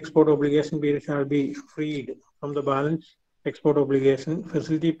original export obligation period shall be freed from the balance export obligation.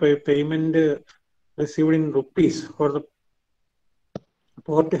 Facility payment received in rupees for the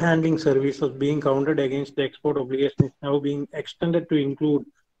port handling services being counted against the export obligation is now being extended to include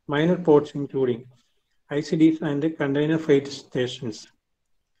minor ports including ICDs and the container freight stations.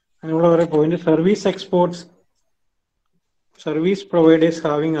 Another point is service providers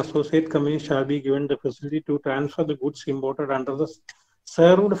having associate companies shall be given the facility to transfer the goods imported under the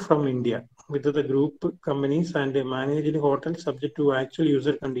served from India with the group companies and the managed hotels subject to actual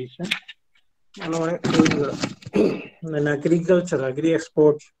user condition. And agriculture,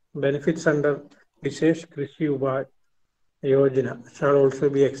 agri-exports benefits under Vishesh Krishi Yojana shall also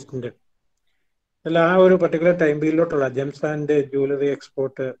be extended. ആ ഒരു particular time പീരീഡിലോട്ടുള്ള Gems and jewellery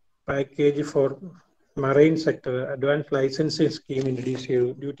export package four marine sector advance licensing scheme introduce ചെയ്തു.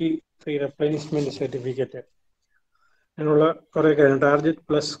 Duty free റെപ്ലേസ്മെന്റ് certificate അങ്ങനെയുള്ള കുറെ കാര്യം. Target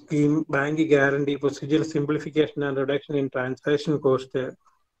plus scheme, bank guarantee, procedure simplification and reduction in transaction cost,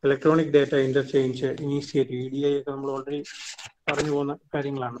 electronic data interchange initiative, EDI ഒക്കെ നമ്മൾ already പറഞ്ഞു പോകുന്ന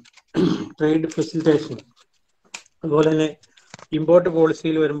കാര്യങ്ങളാണ്. Trade facilitation, അതുപോലെ തന്നെ ഇമ്പോർട്ട്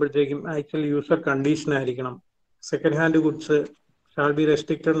പോളിസിയിൽ വരുമ്പോഴത്തേക്കും ആക്ച്വൽ യൂസർ കണ്ടീഷൻ ആയിരിക്കണം. Second hand goods shall be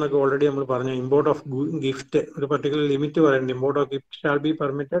restricted എന്നൊക്കെ ഓൾറെഡി നമ്മൾ പറഞ്ഞു. ഇമ്പോർട്ട് ഓഫ് ഗിഫ്റ്റ് ഒരു പർട്ടിക്കുലർ ലിമിറ്റ് പറയുന്നുണ്ട്. Import of gift shall be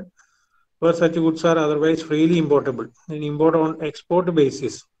permitted where such goods are otherwise freely importable. Then import on export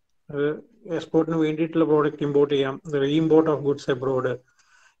basis. എക്സ്പോർട്ടിന് വേണ്ടിയിട്ടുള്ള product import ചെയ്യാം. റീഇമ്പോർട്ട് of goods abroad,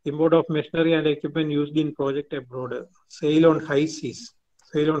 import of machinery and equipment used in project abroad, sale on high seas.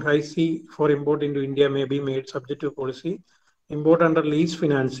 Sale on high sea for import into India may be made subject to policy. Import under lease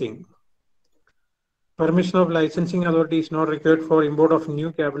financing. Permission of licensing authority is not required for import of new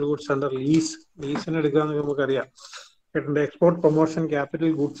capital goods under lease. Lease എടുക്കാന്ന് നമുക്കറിയാം. The export promotion capital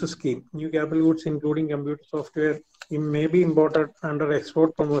goods scheme. New capital goods including computer software may be imported under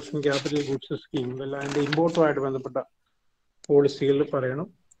export promotion capital goods scheme. And import ആയിട്ട് ബന്ധപ്പെട്ട പോളിസികളിൽ പറയണം.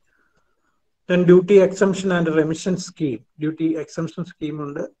 Then duty exemption and remission scheme. Duty exemption scheme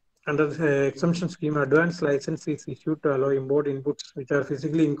ഉണ്ട്. Under the exemption scheme, advance license is issued to allow import inputs which are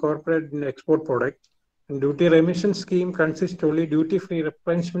physically incorporated in export product. And duty remission scheme consists only duty-free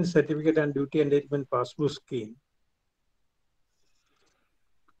replenishment certificate and duty entertainment passbook scheme.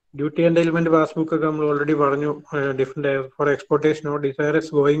 Duty entitlement passbook ഒക്കെ നമ്മൾ already പറഞ്ഞു. Different four exportation or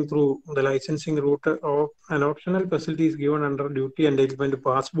desirous going through the licensing root of an optional facilities given under duty entitlement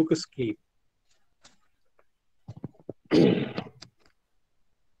passbook scheme.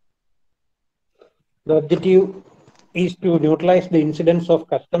 The objective is to neutralize the incidence of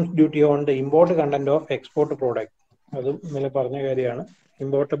customs duty on the import content of export product. അതും ഇന്നലെ പറഞ്ഞ കാര്യമാണ്.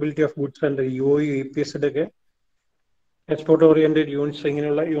 ഇമ്പോർട്ടബിലിറ്റി of goods and EOU EPS ഒക്കെ export oriented units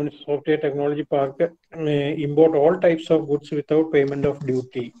ഇങ്ങനെയുള്ള units software technology park import all types of goods without payment of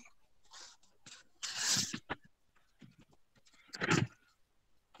duty.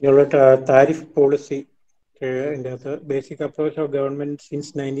 Tariff policy in the basic approach of government since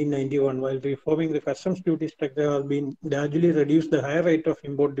 1991 while reforming the customs duty structure has been gradually reduced the higher rate of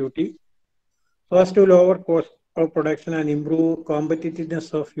import duty so as to lower cost of production and improve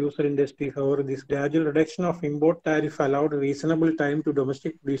competitiveness of user industry. However, this gradual reduction of import tariff allowed reasonable time to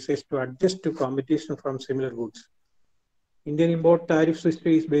domestic producers to adjust to competition from similar goods. Indian import tariff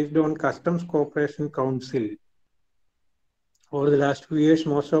system is based on Customs Cooperation Council. Over the last few years,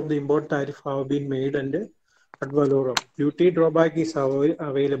 most of the import tariff have been made under ad valorem. Duty drawback is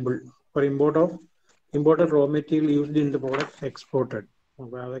available for imported raw material used in the products exported.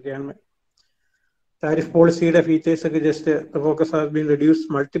 Tariff policy features just the focus has been reduced.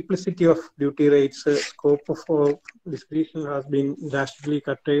 Multiplicity of duty rates, scope of discretion has been drastically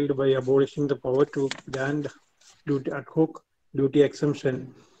curtailed by abolishing the power to grant duty ad hoc duty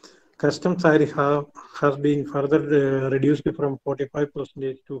exemption. Customs tariff has been further reduced from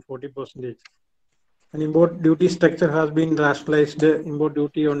 45% to 40%. An import duty structure has been rationalized. Import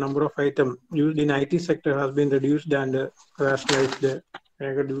duty on number of items used in IT sector has been reduced and rationalized.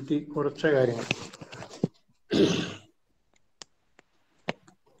 Duty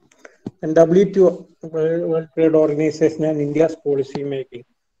and WTO, World Trade Organization and India's policy making.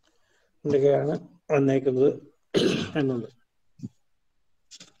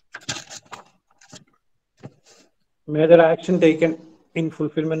 Major action taken in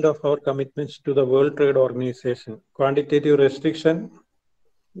fulfillment of our commitments to the World Trade Organization. Quantitative restriction,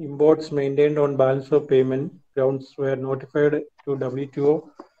 imports maintained on balance of payment grounds were notified to WTO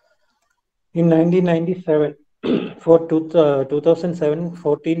in 1997 for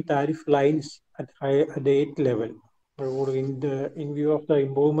 2007-14 tariff lines at the 8th level. In view of the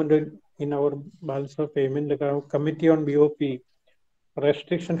improvement in our balance of payment, the Committee on BOP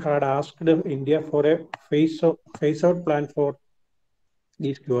restriction had asked India for a phase-out plan for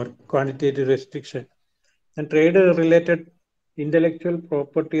these quantitative restriction. And trade-related intellectual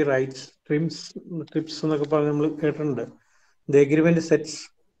property rights, TRIPS, the agreement sets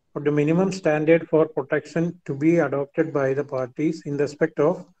for the minimum standard for protection to be adopted by the parties in respect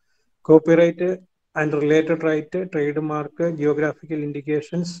of copyright and related right, trademark, geographical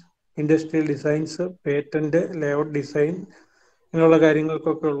indications, industrial designs, patent, layout design, ഇങ്ങനെയുള്ള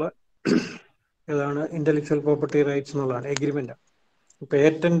കാര്യങ്ങൾക്കൊക്കെ ഉള്ള ഏതാണ് intellectual property rights എന്നുള്ളതാണ് agreement.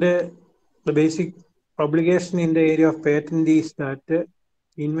 Patent, the basic obligation in the area of patent is that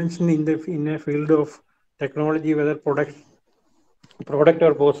invention in a field of technology, whether product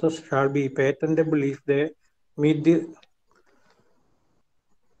or process, shall be patentable if they meet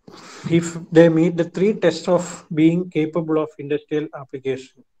the three tests of being capable of industrial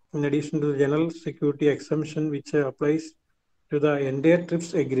application. In addition to the general security exemption which applies to the entire TRIPS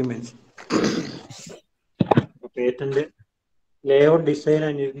agreements. Patent, layout, design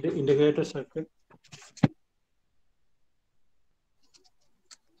and integrated circuit,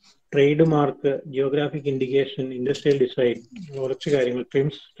 trademark, geographic indication, industrial design, കുറച്ച് കാര്യങ്ങൾ,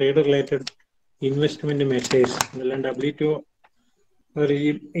 TRIPS, trade related investment measures, ഇതെല്ലാം WTO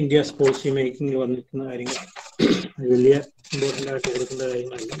India's policy making വന്നിരിക്കുന്ന കാര്യങ്ങൾ വലിയ important ആയിട്ട് കൊടുക്കേണ്ട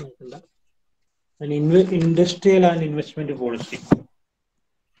കാര്യങ്ങളല്ല നോക്കണ്ട. Industrial and investment policy.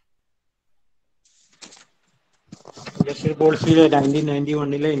 Industrial പോളിസിയിലെ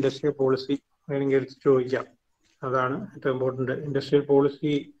 1991 industrial policy വേണമെങ്കിൽ എടുത്ത് ചോദിക്കാം. അതാണ് ഏറ്റവും important. Industrial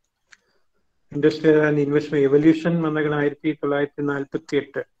policy, industrial and investment evolution വന്നേക്കണം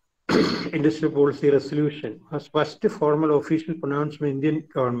 1948. Industrial Policy Resolution was first formal official pronouncement by Indian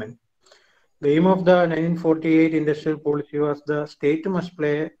government. The aim of the 1948 Industrial Policy was the state must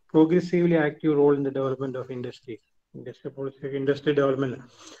play a progressively active role in the development of industry. Industrial Policy, Industry Development.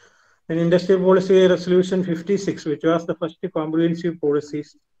 And Industrial Policy Resolution 56, which was the first comprehensive policy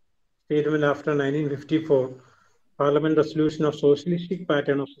statement after 1954, Parliament resolution of socialistic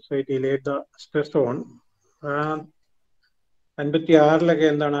pattern of society laid the stress on 56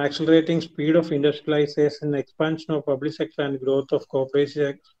 എന്താണ് accelerating speed of industrialisation, expansion of public sector and growth of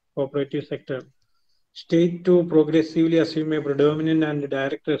cooperative sector. State to progressively assume a predominant and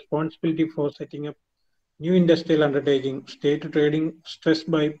direct responsibility for setting up new industrial undertaking. State trading stressed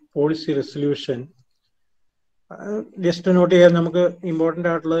by policy resolution. Just to note here, നമുക്ക് important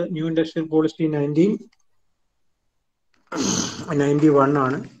ആയിട്ടുള്ള new industrial policy 1991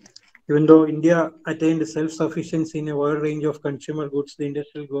 ആണ്. Even though India attained self-sufficiency in a wide range of consumer goods, the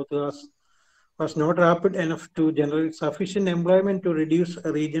industrial growth was not rapid enough to generate sufficient employment to reduce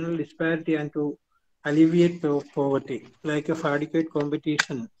regional disparity and to alleviate poverty. Lack of adequate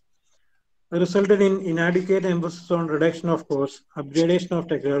competition resulted in inadequate emphasis on reduction of costs, upgradation of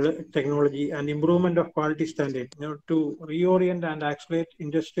technology, and improvement of quality standards. In order to reorient and accelerate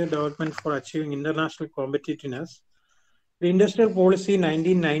industrial development for achieving international competitiveness, the Industrial Policy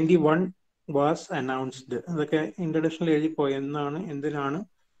 1991 was announced. അതൊക്കെ ഇൻട്രഡക്ഷനിൽ എഴുതിപ്പോയി. എന്തിനാണ്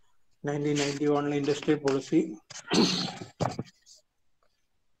 1991 industrial policy.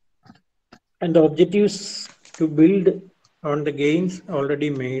 And the objectives to build on the gains already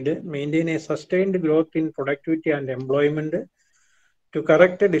made, maintain a sustained growth in productivity and employment, to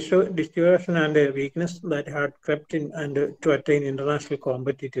correct a distortion and a weakness that had crept in, and to attain international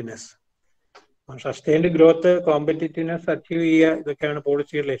competitiveness. Sustained growth, competitiveness achieve the kind of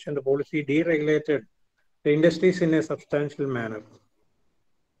policy relation. The policy deregulated the industries in a substantial manner.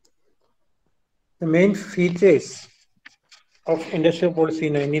 The main features of industrial policy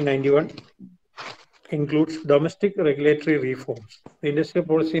in 1991 includes domestic regulatory reforms. The industrial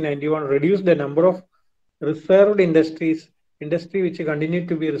policy in 91 reduced the number of reserved industry which continue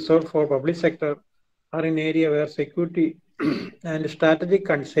to be reserved for public sector or in area where security and strategic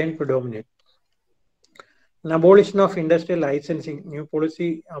concern predominate. An abolition of industrial licensing. New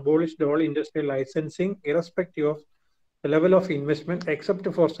policy abolished all industrial licensing irrespective of the level of investment except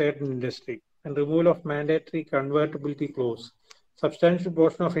for certain industry, and removal of mandatory convertibility clause. Substantial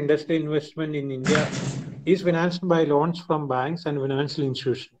portion of industrial investment in India is financed by loans from banks and financial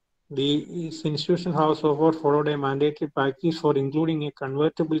institutions. These institutions have so far followed a mandatory practice for including a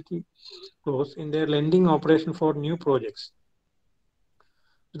convertibility clause in their lending operation for new projects.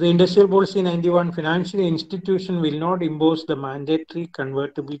 The industrial policy 91, financial institution will not impose the mandatory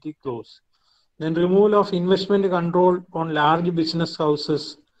convertibility clause. Then removal of investment control on large business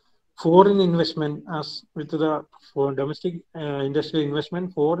houses. Foreign investment, as with the domestic industrial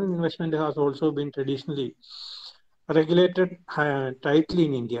investment, foreign investment has also been traditionally regulated tightly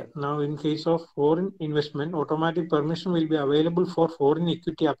in India. Now, in case of foreign investment, automatic permission will be available for foreign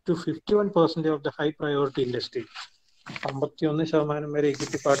equity up to 51% of the high priority industry. 51% വരെ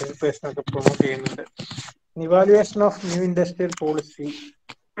equity participation ഒക്കെ promote ചെയ്യുന്നുണ്ട്. Evaluation of new industrial policy.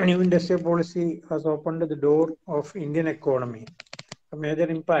 New industrial policy has opened the door of Indian economy. A major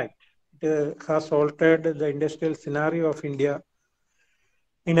impact. It has altered the industrial scenario of India.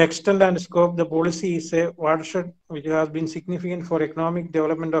 In extent and scope, the policy is a watershed which has been significant for economic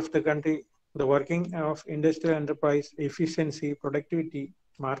development of the country. The working of industrial enterprise, efficiency, productivity,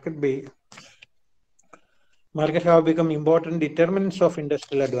 market have become important determinants of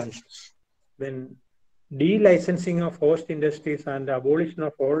industrial advances. Then de-licensing of host industries and the abolition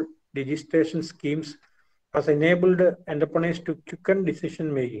of all registration schemes has enabled entrepreneurs to quicken decision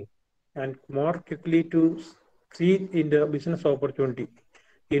making and more quickly to see in the business opportunity.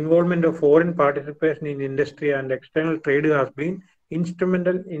 The involvement of foreign participation in industry and external trade has been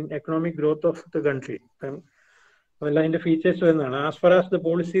instrumental in economic growth of the country. Well, in the features, as far as the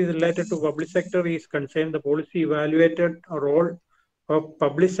policy is related to public sector is concerned, the policy evaluated a role of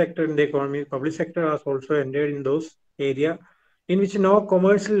public sector in the economy. Public sector has also entered in those area in which no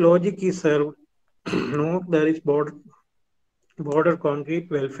commercial logic is served, no there is border concrete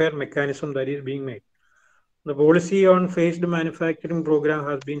welfare mechanism that is being made. The policy on phased manufacturing program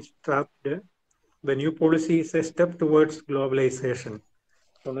has been scrapped. The new policy is a step towards globalization.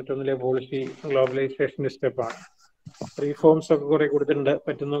 Policy globalization step on. Reforms of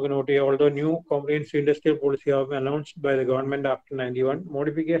although new comprehensive industrial policy have been announced by the government after 91,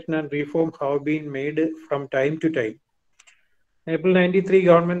 modification and reform have been made from time to time. April 93,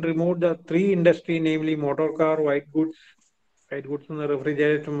 government removed the 3 industry, namely motor car, white goods in the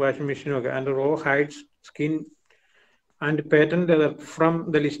refrigerator, washing machine, and raw hides, skin, and patent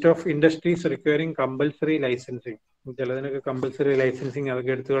from the list of industries requiring compulsory licensing. Compulsory licensing.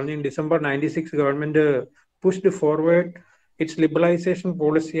 In December 96, government pushed forward its liberalization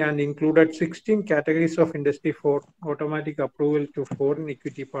policy and included 16 categories of industry for automatic approval to foreign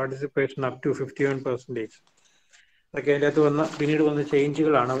equity participation up to 51%. Changes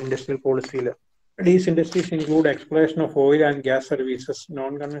industrial policy. These industries include exploration of oil and gas services,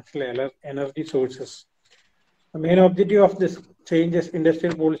 non-conventional energy sources. The main objective of this changes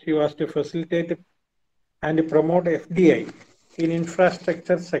industrial policy was to facilitate and promote FDI in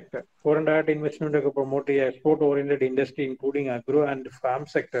infrastructure sector. Foreign direct investment promote export-oriented industry, including agro and farm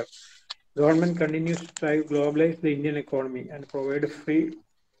sector. Government continues to strive to globalize the Indian economy and provide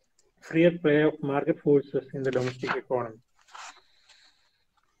freer play of market forces in the domestic economy.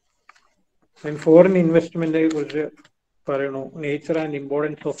 And foreign investment, nature and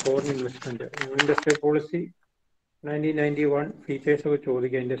importance of foreign investment. Industrial policy 1991 features of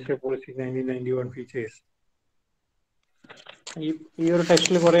industrial policy 1991 features. ഈ ഒരു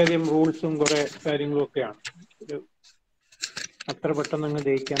ടെസ്റ്റിൽ കുറേയധികം റൂൾസും കുറേ കാര്യങ്ങളും ഒക്കെയാണ്. അത്ര പെട്ടെന്ന് അങ്ങ്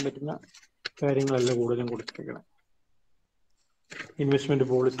ജയിക്കാൻ പറ്റുന്ന കാര്യങ്ങളല്ല കൂടുതലും കൊടുത്തിരിക്കണം ഇൻവെസ്റ്റ്മെന്റ്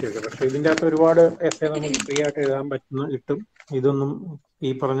പോളിസി ഒക്കെ. പക്ഷെ ഇതിൻ്റെ അകത്ത് ഒരുപാട് എസ്സേ നമുക്ക് ഫ്രീ ആയിട്ട് എഴുതാൻ കിട്ടും. ഇതൊന്നും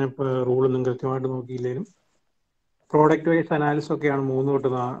ഈ പറഞ്ഞ റൂളൊന്നും കൃത്യമായിട്ട് നോക്കിയില്ലെങ്കിലും പ്രോഡക്റ്റ് വൈസ് അനാലിസിസ് ഒക്കെയാണ് 3 തൊട്ട്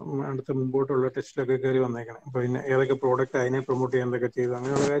അടുത്ത മുമ്പോട്ടുള്ള ടെസ്റ്റിലൊക്കെ കയറി വന്നേക്കണം. അപ്പോൾ പിന്നെ ഏതൊക്കെ പ്രോഡക്റ്റ് അതിനെ പ്രൊമോട്ട് ചെയ്യാൻ എന്തൊക്കെ ചെയ്തു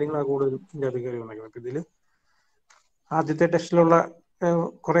അങ്ങനെയുള്ള കാര്യങ്ങളാണ് കൂടുതലും ഇതിൻ്റെ അത് കയറി വന്നേക്കുന്നത്. അപ്പോൾ ഇതിൽ ആദ്യത്തെ ടെസ്റ്റിലുള്ള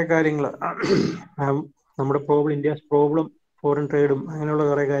കുറേ കാര്യങ്ങൾ നമ്മുടെ ഇന്ത്യസ് പ്രോബ്ലം, ഫോറിൻ ട്രേഡും അങ്ങനെയുള്ള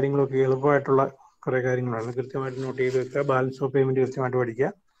കുറേ കാര്യങ്ങളൊക്കെ എളുപ്പമായിട്ടുള്ള കുറേ കാര്യങ്ങളാണ്. കൃത്യമായിട്ട് നോട്ട് ചെയ്ത് വെക്കുക. ബാലൻസ് ഓഫ് പേയ്മെൻറ്റ് കൃത്യമായിട്ട് പഠിക്കുക.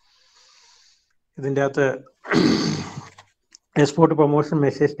 ഇതിൻ്റെ അകത്ത് export promotion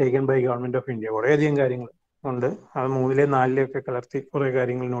message taken by government of India കുറേയധികം കാര്യങ്ങൾ ഉണ്ട്. അത് 3 4 ഒക്കെ കലർത്തി കുറേ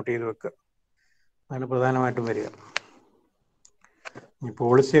കാര്യങ്ങൾ നോട്ട് ചെയ്ത് വെക്കുക. അതാണ് പ്രധാനമായിട്ടും വരിക. ഈ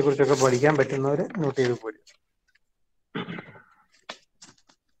പോളിസിയെ കുറിച്ചൊക്കെ പഠിക്കാൻ പറ്റുന്നവർ നോട്ട് ചെയ്ത് പോരും.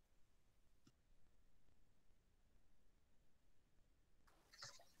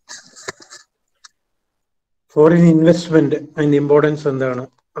 ഫോറിൻ ഇൻവെസ്റ്റ്മെന്റ് അതിന്റെ ഇമ്പോർട്ടൻസ് എന്താണ്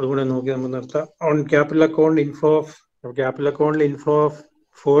അതുകൂടെ നോക്കി നമുക്ക് നിർത്താം. On capital account inflow of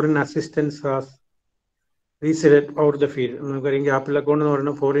foreign assistance has reset out the field. നമുക്കറിയാം ക്യാപിറ്റൽ അക്കൗണ്ട് എന്ന്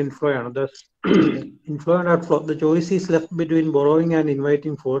പറയുന്നത് ഫോറിൻ ഇൻഫ്ലോ ആണ്. Inflow and outflow, the choice is left between borrowing and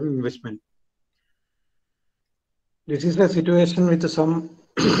inviting foreign investment. This is a situation with some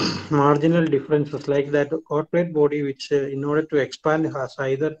marginal differences, like that corporate body which in order to expand has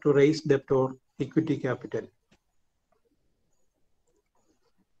either to raise debt or equity capital.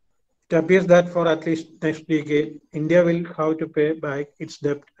 It appears that for at least next decade, India will have to pay back its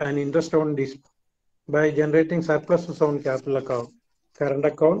debt and interest on this by generating surpluses on capital account, current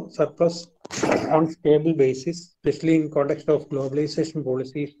account surplus on stable basis, especially in context of globalization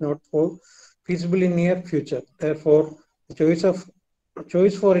policy, is not feasible in near future. Therefore, the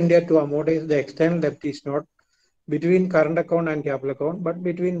choice for India to amortize the external debt is not between current account and capital account, but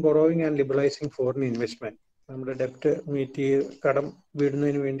between borrowing and liberalizing foreign investment. നമ്മുടെ ഡെപ്റ്റ് meet ചെയ്ത് കടം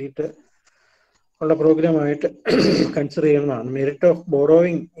വീടുന്നതിന് വേണ്ടിയിട്ട് ഉള്ള പ്രോഗ്രാമായിട്ട് consider ചെയ്യുന്നതാണ്. Merit of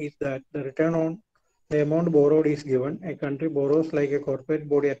borrowing is that the return on the amount borrowed is given. A country borrows like a corporate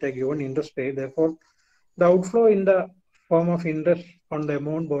body at a given interest rate. Therefore, the outflow in the form of interest on the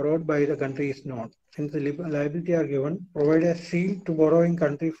amount borrowed by the country is not. Since the liability are given, provide a shield to borrowing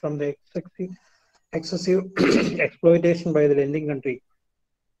country from the excessive exploitation by the lending country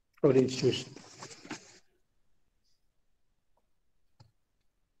or institution.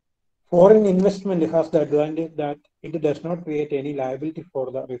 Foreign investment has the advantage that it does not create any liability for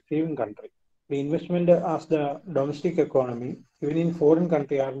the receiving country. The investment as the domestic economy, even in foreign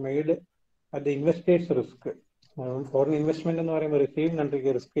country, are made at the investor's risk. Foreign investment എന്ന് പറയുമ്പോൾ receiving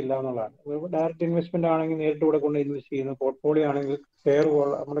കൺട്രിക്ക് risk ഇല്ല എന്നുള്ളതാണ്. Direct investment ആണെങ്കിൽ നേരിട്ട് ഇവിടെ കൊണ്ട് invest ചെയ്യുന്നു, portfolio ആണെങ്കിൽ ഷെയർ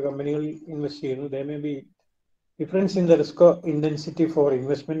നമ്മുടെ കമ്പനികളിൽ ഇൻവെസ്റ്റ് ചെയ്യുന്നു. They may be difference in the risk intensity four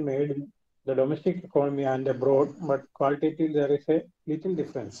investment made in the domestic economy and abroad, but qualitative there is A little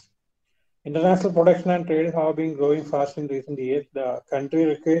difference. International production and trade have been growing fast in recent years. The country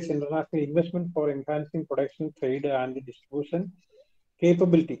requires international investment for enhancing production, trade, and distribution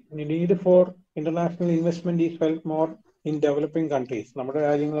capability. The need for international investment is felt more in developing countries. നമ്മുടെ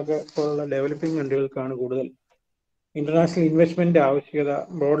രാജ്യങ്ങളൊക്കെ പോലുള്ള developing കൺട്രികൾക്കാണ് കൂടുതൽ international investment ആവശ്യകത.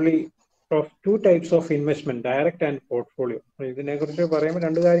 Broadly of 2 types of investment, direct and portfolio. ഇതിനെക്കുറിച്ച് പറയുമ്പോൾ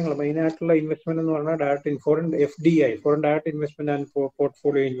 2 കാര്യങ്ങൾ മെയിനായിട്ടുള്ള investment എന്ന് പറഞ്ഞാൽ direct foreign FDI, foreign direct investment and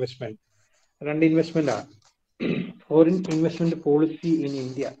portfolio investment. 2 investment ആണ്. Foreign investment policy in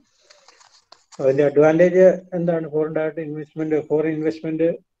India, അതിന്റെ അഡ്വാൻറ്റേജ് എന്താണ്? Foreign direct investment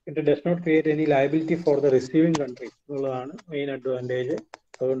it does not create any liability for the receiving country എന്നുള്ളതാണ് മെയിൻ അഡ്വാൻറ്റേജ്.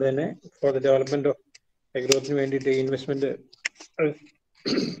 അതുകൊണ്ട് തന്നെ for the development of ഗ്രോത്തിന് വേണ്ടിയിട്ട് investment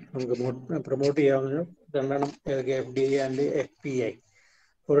നമുക്ക് promote ചെയ്യാവുന്ന 2 FDI and FPI,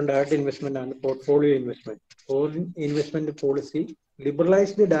 foreign direct investment and portfolio investment. Foreign investment policy,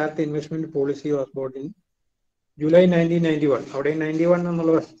 liberalized direct investment policy was brought in July 1991. അവിടെ 91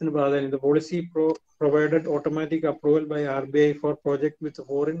 എന്നുള്ള വർഷത്തിന് പ്രാധാന്യം. The policy provided automatic approval by RBI for project with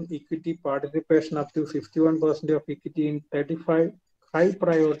foreign equity participation up to 51% of equity in 35 high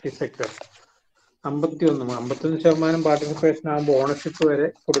priority sectors. 51% participation ആകുമ്പോൾ ownership വരെ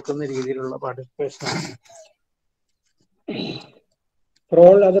കൊടുക്കുന്ന രീതിയിലുള്ള participation ആണ്. For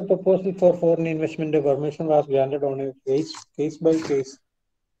all other proposals for foreign investment, permission was granted on a case by case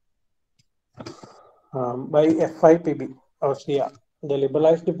by FIPB or SIA. The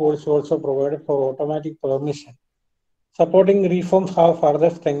liberalized policy also provided for automatic permission. Supporting reforms have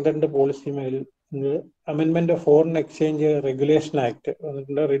further strengthened the policy. The amendment of Foreign Exchange Regulation Act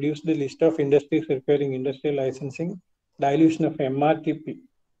reduced the list of industries requiring industrial licensing. Dilution of MRTP,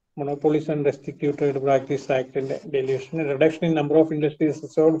 Monopolies and Restrictive Trade Practice Act, and dilution, reduction in number of industries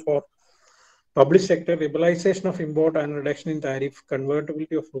reserved for public sector, liberalization of import and reduction in tariff,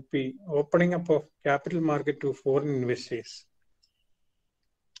 convertibility of rupee, opening up of capital market to foreign investors.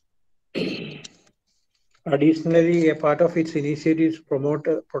 Additionally, a part of its initiatives promote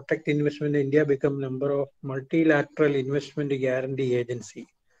protect investment in India become member of multilateral investment guarantee agency.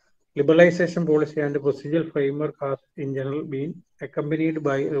 Liberalization policy and procedural framework has in general been accompanied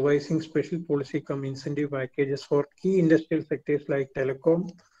by revising special policy cum incentive packages for key industrial sectors like telecom,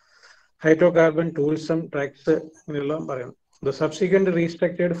 hydrocarbon, tourism, tax. The subsequent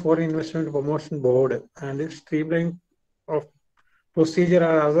restructured foreign investment promotion board and streamline of procedure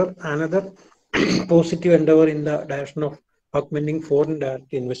are another positive endeavor in the direction of augmenting foreign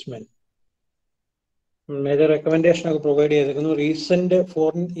direct investment. Major recommendation provided recent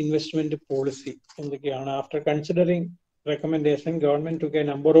foreign investment policy. After considering recommendation, government took a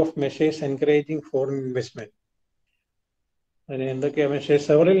number of measures encouraging foreign investment.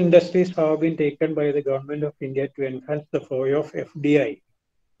 Several industries have been taken by the government of India to enhance the flow of FDI,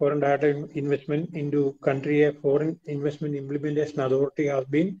 foreign direct investment into country. A foreign investment implementation authority has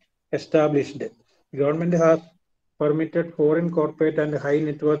been established. The government has permitted foreign corporate and high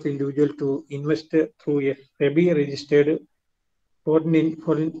net worth individual to invest through a SEBI registered foreign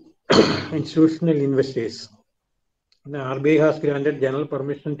institutional investors. The RBI has granted general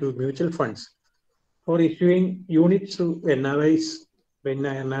permission to mutual funds for issuing units to NRIs. When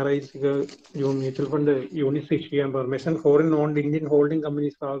NRIs mutual fund units issue and permission, foreign owned Indian holding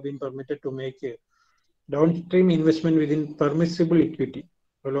companies have been permitted to make a downstream investment within permissible equity.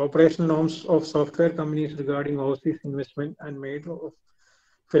 Well, operational norms of software companies regarding overseas investment and made of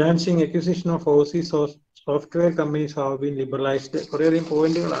financing acquisition of overseas software companies have been liberalized. കുറേയധികം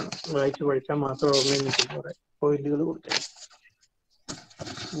പോയിന്റുകളാണ് വായിച്ചു പഠിച്ചാൽ മാത്രമേ പോയിന്റുകൾ കൊടുത്തത്.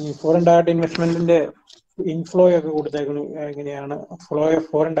 ഈ foreign direct ഇൻവെസ്റ്റ്മെന്റിന്റെ inflow ഒക്കെ കൊടുത്തേക്കുന്നു. എങ്ങനെയാണ് flow of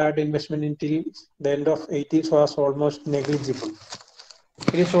foreign direct investment in till the end of 80s was almost negligible.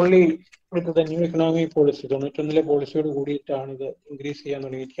 It is only with the new economic policy, the policy increase.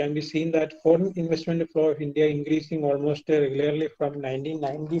 It can be seen that foreign investment flow of India increasing almost regularly from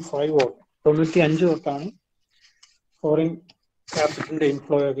 1995 on. Foreign capital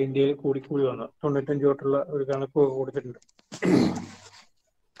inflow of India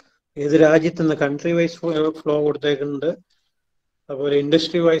the country-wise flow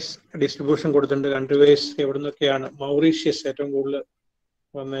industry-wise distribution country-wise Mauritius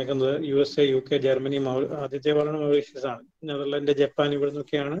USA, UK, Germany, Mauritius, Netherlands, Japan,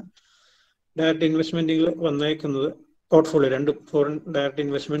 direct investment portfolio and foreign direct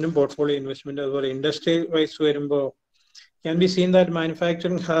investment and portfolio investment as well. Industry-wise, can be seen that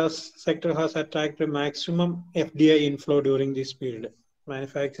manufacturing sector has attracted maximum FDI inflow during this period.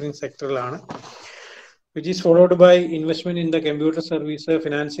 Manufacturing sector, which is followed by investment in the computer service,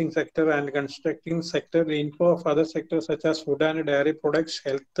 financing sector, and constructing sector. The inflow of other sectors such as food and dairy products,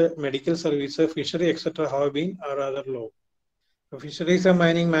 health, medical services, fishery, etc. have been rather low. Fisheries and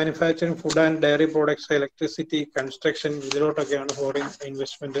mining, manufacturing, food and dairy products, electricity, construction, foreign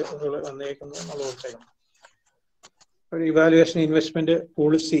investment. Evaluation investment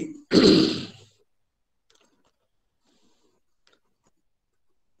policy.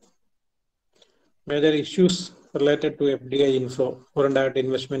 Major issues related to FDI inflow, foreign direct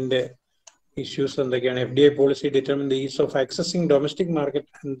investment issues, and again FDI policy determine the ease of accessing domestic market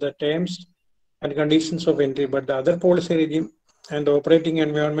and the terms and conditions of entry, but the other policy regime and operating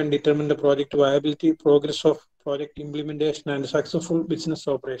environment determine the project viability, progress of project implementation, and successful business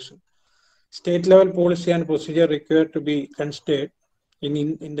operation. State level policy and procedure required to be considered. In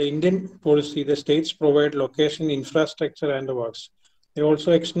the Indian policy, the states provide location, infrastructure, and works. They also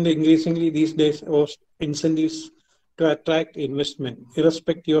extend increasingly these days incentives to attract investment,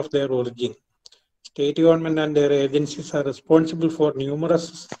 irrespective of their origin. State government and their agencies are responsible for numerous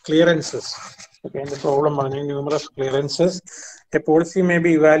clearances. Again, the problem on numerous clearances. A policy may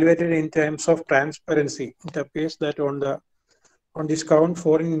be evaluated in terms of transparency. It appears that on this count,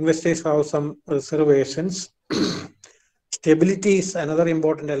 foreign investors have some reservations. Stability is another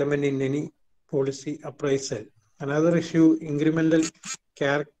important element in any policy appraisal. Another issue, incremental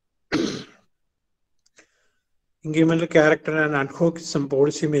character and ad hoc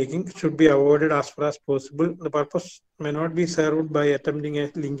policy making should be avoided as far as possible. The purpose may not be served by attempting a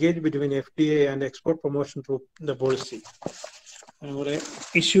linkage between FDI and export promotion through the policy.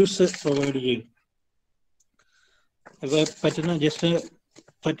 Issues provided. Just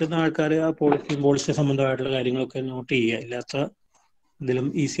പറ്റുന്ന ആൾക്കാർ ആ policy സംബന്ധമായിട്ടുള്ള കാര്യങ്ങളൊക്കെ not ചെയ്യുക. ഇല്ലാത്ത ഇതിലും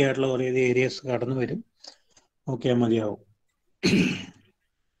easy ആയിട്ടുള്ള കുറേ ഏരിയസ് കടന്നു വരും, നോക്കിയാൽ മതിയാവും.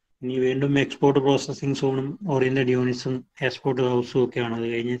 ഇനി വീണ്ടും എക്സ്പോർട്ട് പ്രോസസ്സിംഗ് സോണും ഓറിയന്റഡ് യൂണിറ്റ്സും എക്സ്പോർട്ട് ഹൗസും ഒക്കെയാണ്. അത്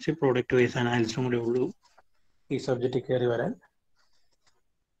കഴിഞ്ഞിട്ട് പ്രോഡക്റ്റ് വൈസ് അനാലിസും കൂടെ ഉള്ളൂ ഈ സബ്ജക്റ്റ് കയറി വരാൻ.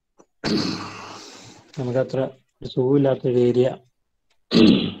 നമുക്കത്ര സുഖമില്ലാത്തൊരു ഏരിയ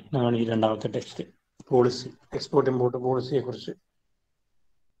ആണ് ഈ രണ്ടാമത്തെ ടെക്സ്റ്റ്. പോളിസി, എക്സ്പോർട്ട് ഇമ്പോർട്ട് പോളിസിയെ കുറിച്ച്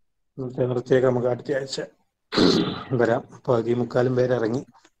നിർത്തിയേക്ക് നമുക്ക് അടുത്ത ആഴ്ച വരാം. 3:45 പേര് ഇറങ്ങി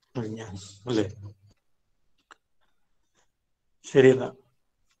അല്ലേ? ശരി എന്നാ,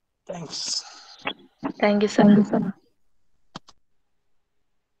 താങ്ക്സ്. Thank you sir.